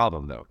is the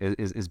problem, though,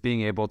 is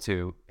being able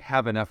to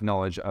have enough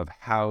knowledge of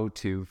how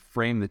to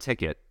frame the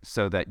ticket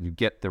so that you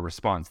get the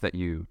response that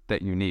you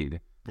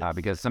need. Yes.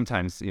 Because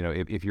sometimes,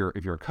 if you're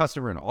a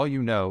customer and all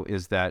you know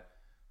is that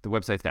the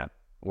website's down,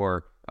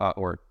 or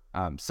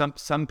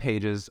some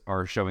pages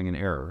are showing an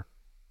error,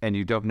 and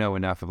you don't know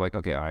enough of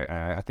okay,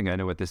 I think I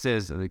know what this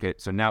is. Okay,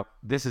 so now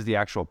this is the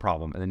actual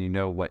problem, and then you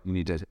know what you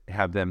need to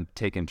have them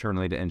take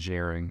internally to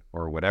engineering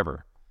or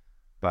whatever.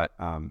 But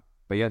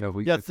yeah, no,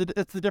 it's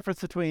the difference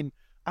between,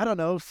 I don't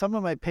know, some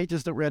of my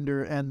pages don't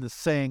render, and the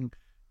saying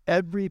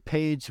every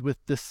page with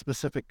this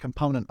specific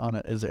component on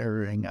it is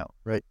erroring out,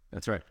 right?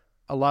 That's right.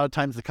 A lot of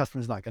times the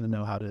customer's not going to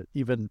know how to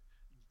even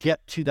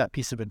get to that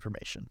piece of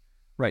information.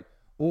 Right.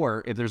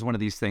 Or if there's one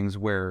of these things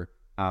where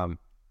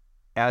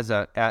as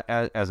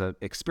a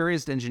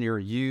experienced engineer,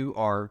 you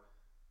are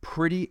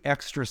pretty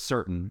extra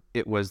certain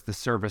it was the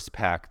service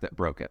pack that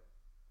broke it.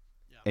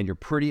 Yeah. And you're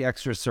pretty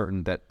extra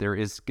certain that there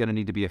is going to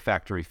need to be a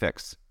factory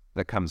fix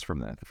that comes from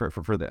that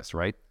for this,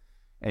 right?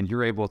 And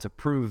you're able to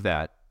prove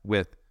that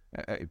with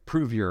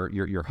prove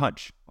your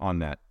hunch on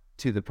that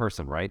to the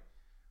person, right?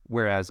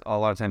 Whereas a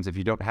lot of times, if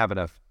you don't have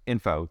enough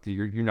info,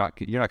 you're not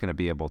going to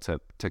be able to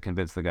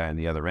convince the guy on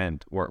the other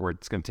end, or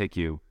it's going to take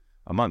you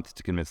a month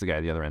to convince the guy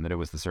at the other end that it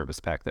was the service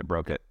pack that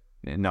broke it,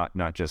 and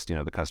not just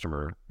the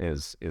customer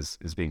is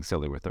being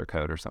silly with their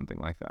code or something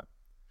like that.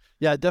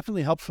 Yeah, it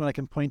definitely helps when I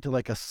can point to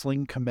a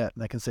sling commit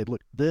and I can say,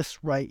 look, this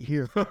right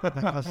here, my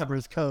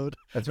customer's code.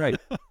 That's right.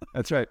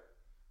 That's right.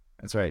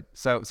 That's right.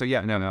 So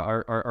yeah, no,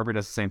 Arbory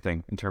does the same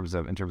thing in terms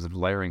of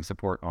layering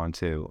support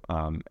onto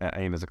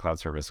AEM as a cloud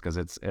service, because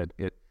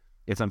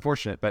it's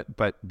unfortunate, but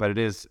it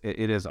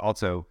is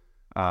also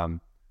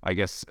I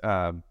guess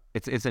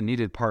it's a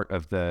needed part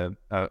of the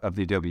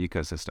Adobe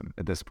ecosystem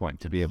at this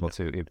point to be able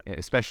to,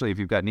 especially if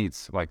you've got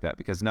needs like that,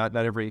 because not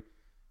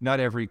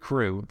every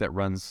crew that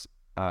runs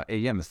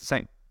AEM is the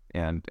same,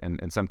 and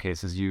in some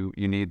cases you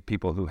need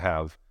people who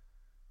have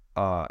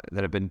that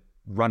have been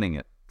running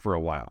it for a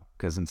while,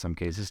 because in some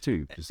cases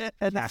too,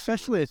 and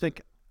especially I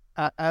think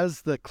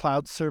as the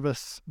cloud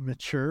service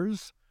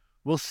matures,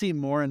 we'll see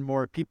more and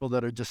more people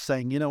that are just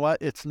saying, you know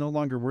what, it's no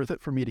longer worth it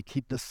for me to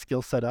keep this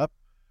skill set up.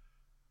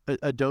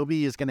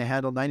 Adobe is going to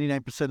handle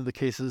 99% of the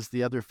cases.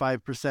 The other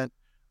 5%,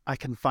 I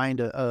can find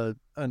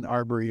an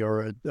Arbory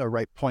or a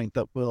Rightpoint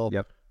that will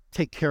Yep.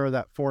 take care of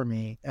that for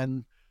me.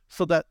 And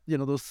so that,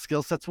 those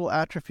skill sets will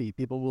atrophy.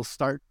 People will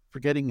start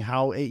forgetting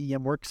how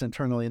AEM works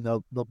internally, and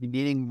they'll be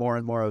needing more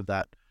and more of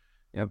that.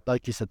 Yep.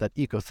 Like you said, that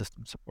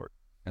ecosystem support.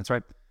 That's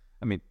right.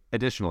 I mean,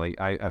 additionally,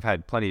 I've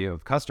had plenty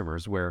of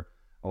customers where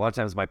a lot of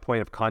times my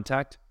point of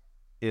contact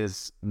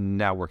is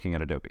now working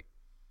at Adobe.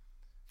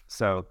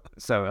 So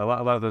a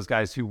lot of those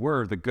guys who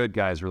were the good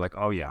guys were like,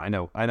 oh yeah, I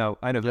know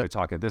who to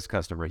talk to this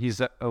customer. He's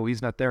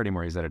not there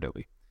anymore. He's at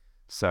Adobe.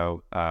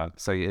 So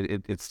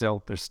it's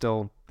still,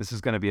 this is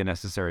going to be a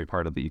necessary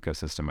part of the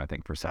ecosystem, I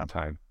think, for some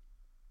time.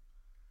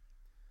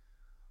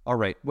 All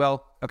right.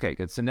 Well, okay,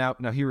 good. So now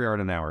here we are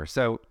at an hour.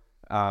 So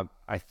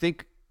I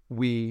think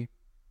I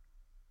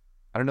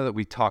don't know that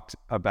we talked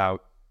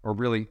about or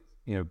really,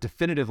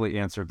 definitively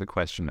answered the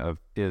question of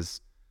is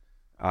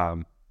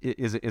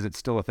it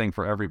still a thing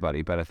for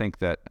everybody? But I think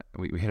that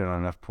we hit it on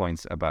enough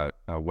points about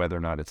whether or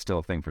not it's still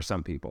a thing for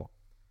some people.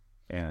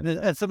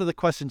 And some of the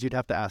questions you'd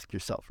have to ask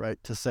yourself,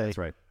 right? To say, that's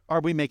right. Are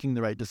we making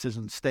the right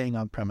decision staying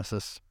on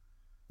premises?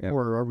 Yep.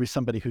 Or are we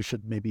somebody who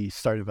should maybe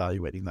start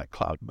evaluating that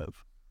cloud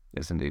move?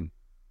 Yes, indeed.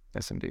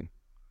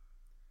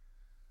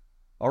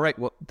 All right.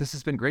 Well, this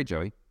has been great,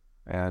 Joey.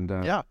 And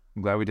I'm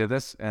glad we did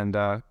this. And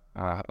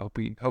hope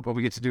we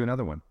get to do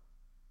another one.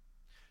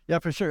 Yeah,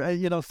 for sure.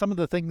 Some of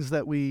the things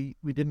that we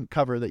didn't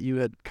cover that you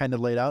had kind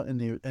of laid out in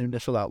the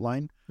initial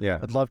outline. Yeah.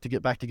 I'd love to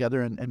get back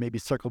together and maybe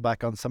circle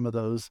back on some of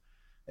those.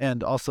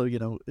 And also,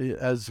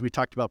 as we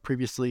talked about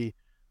previously,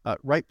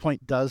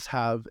 Rightpoint does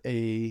have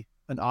an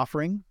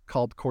offering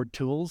called Cord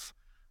Tools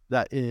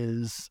that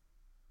is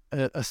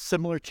a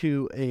similar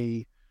to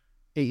a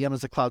AEM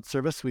as a cloud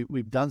service.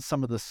 We've done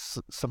some of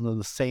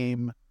the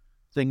same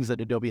things that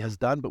Adobe has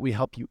done, but we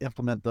help you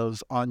implement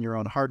those on your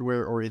own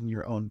hardware or in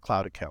your own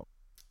cloud account.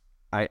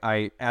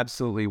 I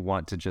absolutely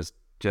want to just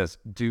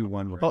do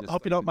one.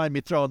 Hope you don't mind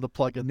me throwing the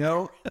plug in.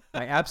 No,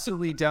 I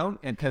absolutely don't,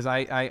 and because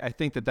I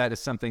think that is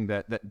something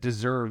that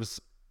deserves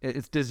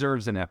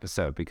an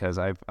episode, because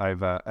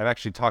I've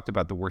actually talked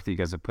about the work that you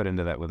guys have put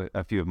into that with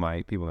a few of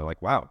my people. They're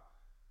like, wow,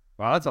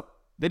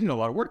 they did a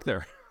lot of work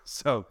there.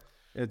 So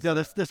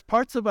there's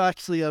parts of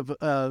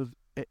AEM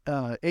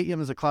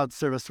as a cloud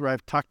service where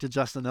I've talked to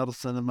Justin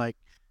Edelson. I'm like,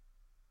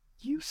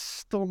 you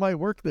stole my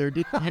work there,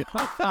 didn't you?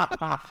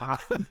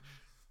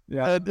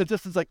 Yeah. And it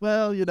just is like,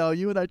 well,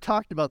 you and I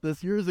talked about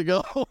this years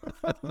ago.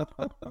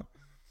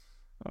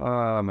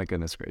 Oh my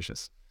goodness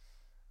gracious.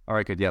 All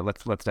right, good. Yeah,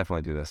 let's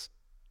definitely do this.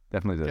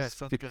 Definitely do this.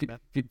 Sounds good, man.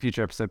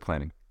 Future episode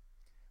planning.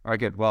 All right,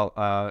 good.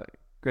 Well,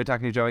 great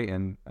talking to you, Joey,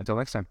 and until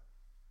next time.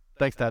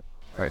 Thanks, Tad.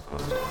 All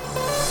right.